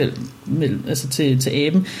forskel altså til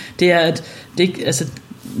aben, det er at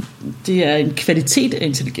det er en kvalitet af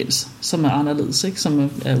intelligens, som er anderledes, ikke? Som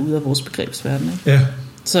er ude af vores begrebsverden. Ikke? Ja.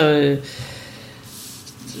 Så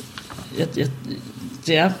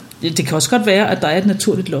det kan også godt være, at der er et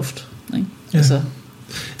naturligt loft. Ikke? Ja. Altså.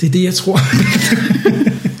 Det er det, jeg tror.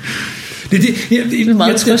 Det er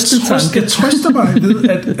meget jeg trøster mig ved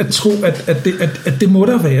at tro, at det må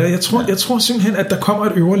der være. Jeg tror simpelthen, at der kommer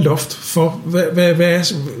et øvre loft for, hvad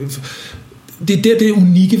er... Det er det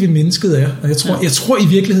unikke ved mennesket er. Og jeg tror i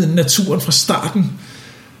virkeligheden, naturen fra starten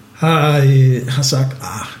har sagt,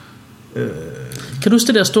 Kan du huske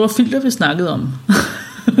det der store filter, vi snakkede om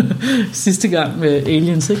sidste gang med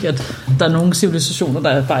aliens, ikke? At der er nogle civilisationer,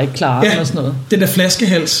 der bare ikke klarer den og sådan noget. Den der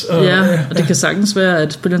flaskehals. Og det kan sagtens være, at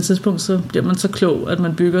på et eller andet tidspunkt, så bliver man så klog, at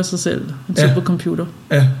man bygger sig selv en supercomputer.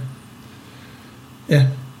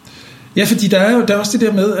 Ja, fordi der er også det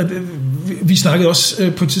der med, at vi snakkede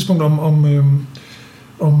også på et tidspunkt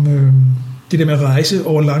om det der med at rejse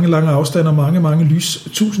over lange afstande og mange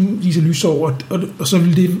tusindvis af lysår, og så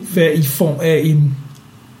vil det være i form af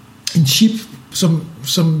en chip,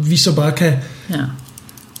 som vi så bare kan...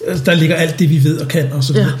 Altså, der ligger alt det, vi ved og kan, og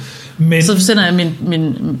så videre. Men så sender jeg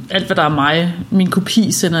alt, hvad der er mig, min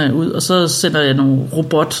kopi sender jeg ud, og så sender jeg nogle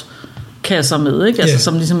robotkasser med, ikke? Altså,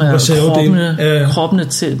 som ligesom er kroppene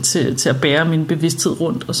til at bære min bevidsthed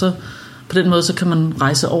rundt, og så på den måde, så kan man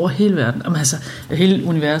rejse over hele verden. Jamen, altså, hele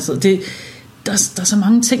universet. Der er så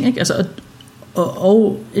mange ting, ikke? Altså,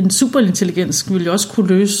 og en superintelligens vil jo også kunne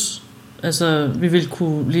løse... Altså, vi vil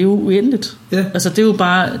kunne leve uendeligt. Ja. Altså, det er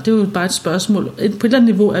jo bare et spørgsmål. På et eller andet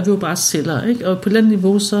niveau er vi jo bare celler, ikke? Og på et eller andet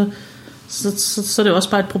niveau, så er det jo også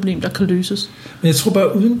bare et problem, der kan løses. Men jeg tror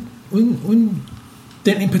bare, uden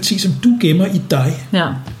den empati, som du gemmer i dig,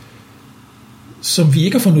 som vi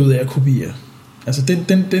ikke har fundet ud af at kopiere. Altså,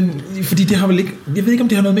 fordi det har vel ikke... Jeg ved ikke, om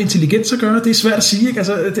det har noget med intelligens at gøre. Det er svært at sige, ikke?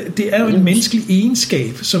 Altså, det er jo en menneskelig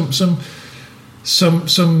egenskab,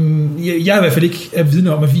 som jeg i hvert fald ikke er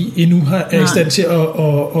vidne om, at vi endnu er i stand til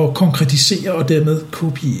at konkretisere og dermed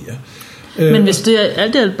kopiere. Men hvis det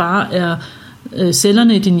alt bare er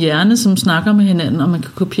cellerne i din hjerne, som snakker med hinanden, og man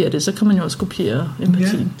kan kopiere det, så kan man jo også kopiere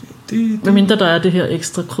empatien. Hvad mindre der er det her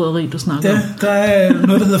ekstra krydderi, du snakker om. Der er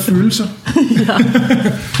noget, der hedder følelser.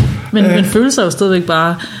 Men følelser er jo stadigvæk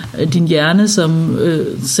bare din hjerne, som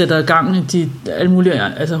sætter gang i dit alle mulige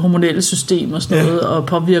altså hormonelle system og sådan noget, og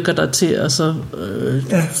påvirker dig til at så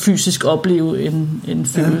fysisk opleve en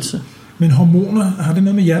følelse. Men hormoner, har det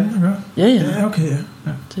noget med hjernen at gøre? Ja. Okay,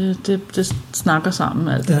 Det snakker sammen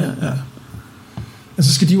med alt det her. Ja. Og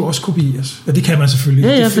så skal de jo også kopieres. Ja, det kan man selvfølgelig.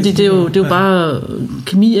 Ja, fordi det er jo bare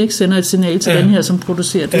kemi, ikke? Sender et signal til den her, som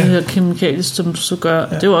producerer det her kemikalie, som så gør.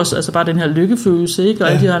 Det er jo også altså bare den her lykkefølelse, ikke?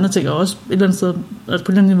 Og alle de andre ting er også et eller andet sted, altså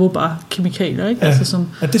på et eller andet niveau bare kemikalier, ikke? Altså, som,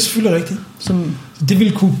 det er selvfølgelig rigtigt.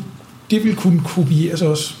 Det vil kunne kopieres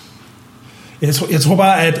også. Jeg tror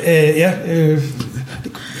bare, at jeg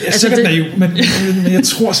er sikkert naiv, men jeg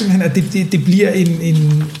tror simpelthen, at det bliver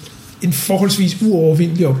en forholdsvis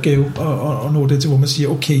uovervindelig opgave at nå det til, hvor man siger,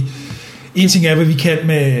 okay, en ting er, hvad vi kan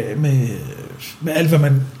med med alt, hvad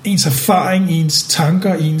ens erfaring, ens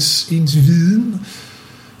tanker, ens viden,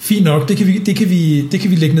 fint nok, det kan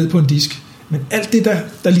vi lægge ned på en disk. Men alt det,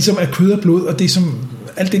 der ligesom er kød og blod, og det som,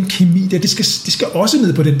 alt den kemi der, det skal også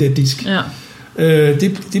ned på den der disk. Ja.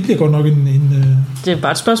 Det bliver godt nok en Det er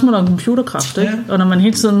bare et spørgsmål om computerkraft, ikke? Ja. Og når man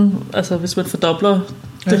hele tiden, altså hvis man fordobler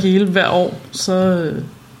det hele hver år, så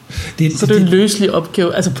det er en løselig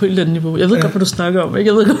opgave, altså på et eller andet niveau. Jeg ved godt, hvad du snakker om, ikke?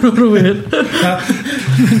 Jeg ved godt, hvad du vil. Ja.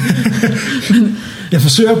 Jeg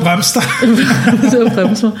forsøger at bremse dig. Jeg forsøger at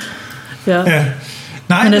bremse mig. Ja.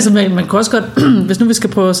 Nej, men altså, man kan også godt, hvis nu vi skal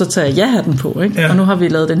prøve at tage ja-hatten på, ikke? Ja. Og nu har vi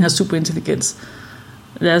lavet den her superintelligens.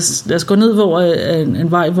 Lad os gå ned hvor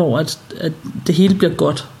en vej, hvor at det hele bliver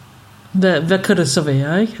godt. Hvad kan det så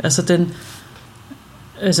være, ikke?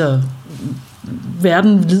 Altså,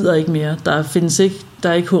 verden lider ikke mere. Der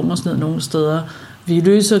er ikke hungersnød nogen steder. Vi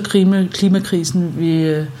løser klimakrisen.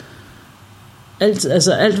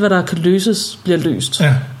 Alt hvad der kan løses, bliver løst.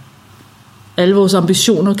 Ja. Alle vores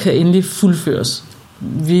ambitioner kan endelig fuldføres.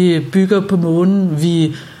 Vi bygger på månen.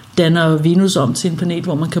 Vi danner Venus om til en planet,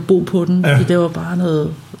 hvor man kan bo på den. Ja. Vi laver bare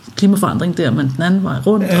noget klimaforandring der, men den anden vej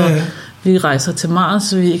rundt. Ja. Og vi rejser til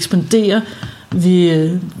Mars. Vi ekspanderer.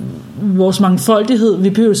 Vores mangfoldighed. Vi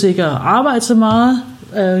behøver ikke at arbejde så meget.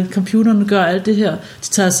 Computerne gør alt det her. De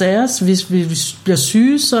tager sig af os. Hvis vi bliver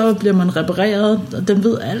syge, så bliver man repareret. Den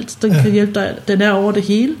ved alt. Den kan hjælpe dig. Den er over det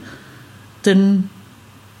hele. Den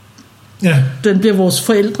bliver vores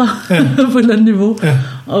forældre på et eller andet niveau. Ja.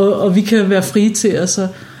 Og vi kan være frie til at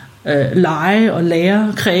lege og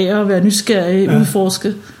lære, kreere, være nysgerrige,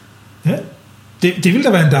 udforske. Ja. Det vil da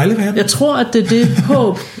være en dejlig verden. Jeg tror, at det er det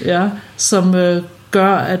håb, som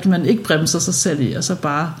gør, at man ikke bremser sig selv i, og så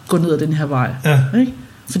bare går ned ad den her vej. Ja. Ikke?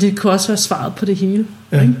 For det kan også være svaret på det hele.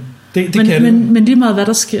 Ja. Ikke? Men lige meget hvad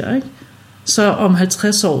der sker, ikke? Så om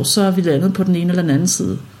 50 år, så er vi landet på den ene eller den anden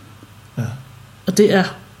side. Ja. Og det er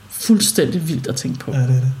fuldstændig vildt at tænke på. Ja, det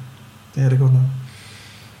er det. Det er det godt nok.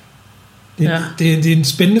 Det er en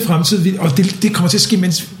spændende fremtid, og det kommer til at ske,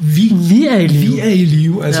 mens vi er i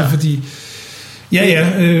live. Altså fordi det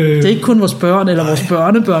er ikke kun vores børn eller vores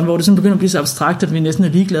børnebørn, hvor det sådan begynder at blive så abstrakt, at vi næsten er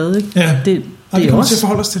ligeglade, ikke? Ja. Det er også til at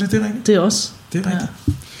forholde os til det er rigtigt. Det er også. Det er rigtigt.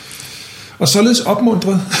 Ja. Og således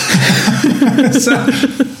opmuntret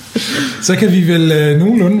så kan vi vel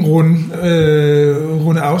nogenlunde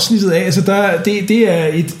runde afsnittet af. Altså det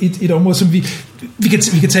er et område, som vi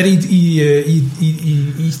kan tage det i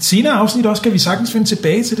et senere afsnit også, kan vi sagtens finde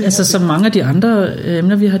tilbage til det. Altså som mange af de andre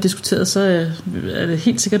emner, vi har diskuteret, så er det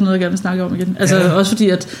helt sikkert noget, jeg gerne vil snakke om igen. Altså også fordi,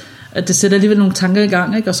 at det sætter alligevel nogle tanker i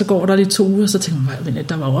gang, ikke? Og så går der lige 2 uger, og så tænker man,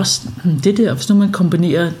 der var jo også det der, hvis nu man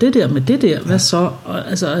kombinerer det der med det der, hvad så?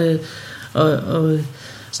 Og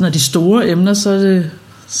sådan af de store emner, så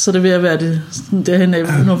er det ved at være det derhen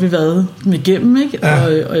af, når vi har været dem igennem, ikke? Ja.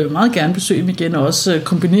 Og jeg vil meget gerne besøge dem igen, og også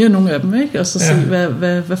kombinere nogle af dem, ikke? Og så se,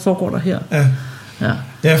 hvad foregår der her. Ja,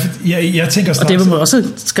 jeg tænker straks... Og det vil man også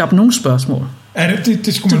skabe nogle spørgsmål. Ja,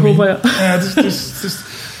 det skulle man håber jeg. Ja,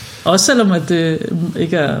 også selvom at det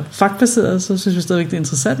ikke er faktbaseret, så synes jeg stadigvæk, det er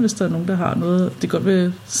interessant, hvis der er nogen, der har noget, de godt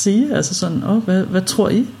vil sige. Altså sådan, hvad tror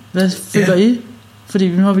I? Hvad føler I? Fordi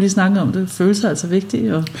nu har vi lige snakket om det. Følelser er altså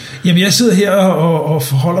vigtige. Jamen, jeg sidder her og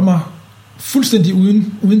forholder mig fuldstændig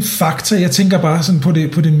uden fakta. Jeg tænker bare sådan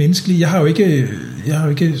på det menneskelige. Jeg har jo ikke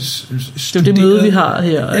studeret. Det er det møde, vi har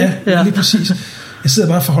her. Ja, lige præcis. Jeg sidder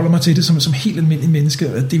bare og forholder mig til det som helt almindelig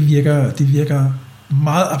menneske. Det virker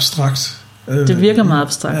meget abstrakt. Det virker meget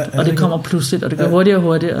abstrakt, og det kommer pludseligt, og det går hurtigere og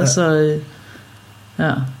hurtigere. Ja. Så,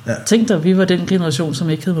 tænk dig, vi var den generation, som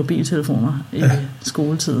ikke havde mobiltelefoner i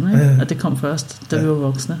skoletiden. Ikke? At det kom først, da vi var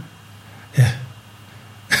voksne. Ja.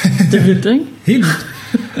 Det er vildt, ikke? Helt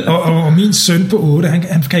vildt. Og min søn på 8,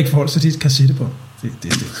 han kan ikke forholde sig til et kassettebånd.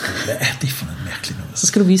 Hvad er det for noget mærkeligt noget? Så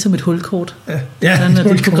skal du vise ham et hulkort. Ja, sådan er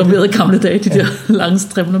det programmeret gamle dage, de der lange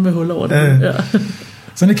strimler med huller over det. Ja.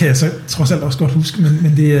 Sådan kan jeg så trods alt også godt huske,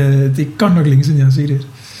 men det er godt nok længe siden, jeg har set det.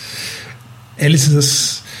 Alle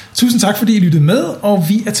tiders. Tusind tak, fordi I lyttede med, og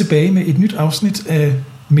vi er tilbage med et nyt afsnit af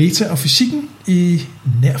Meta og Fysikken i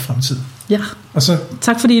nær fremtid. Ja, og så,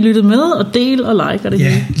 tak fordi I lyttede med, og del og like og det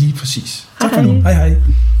hele. Ja, lige præcis. Tak for nu. Hej hej.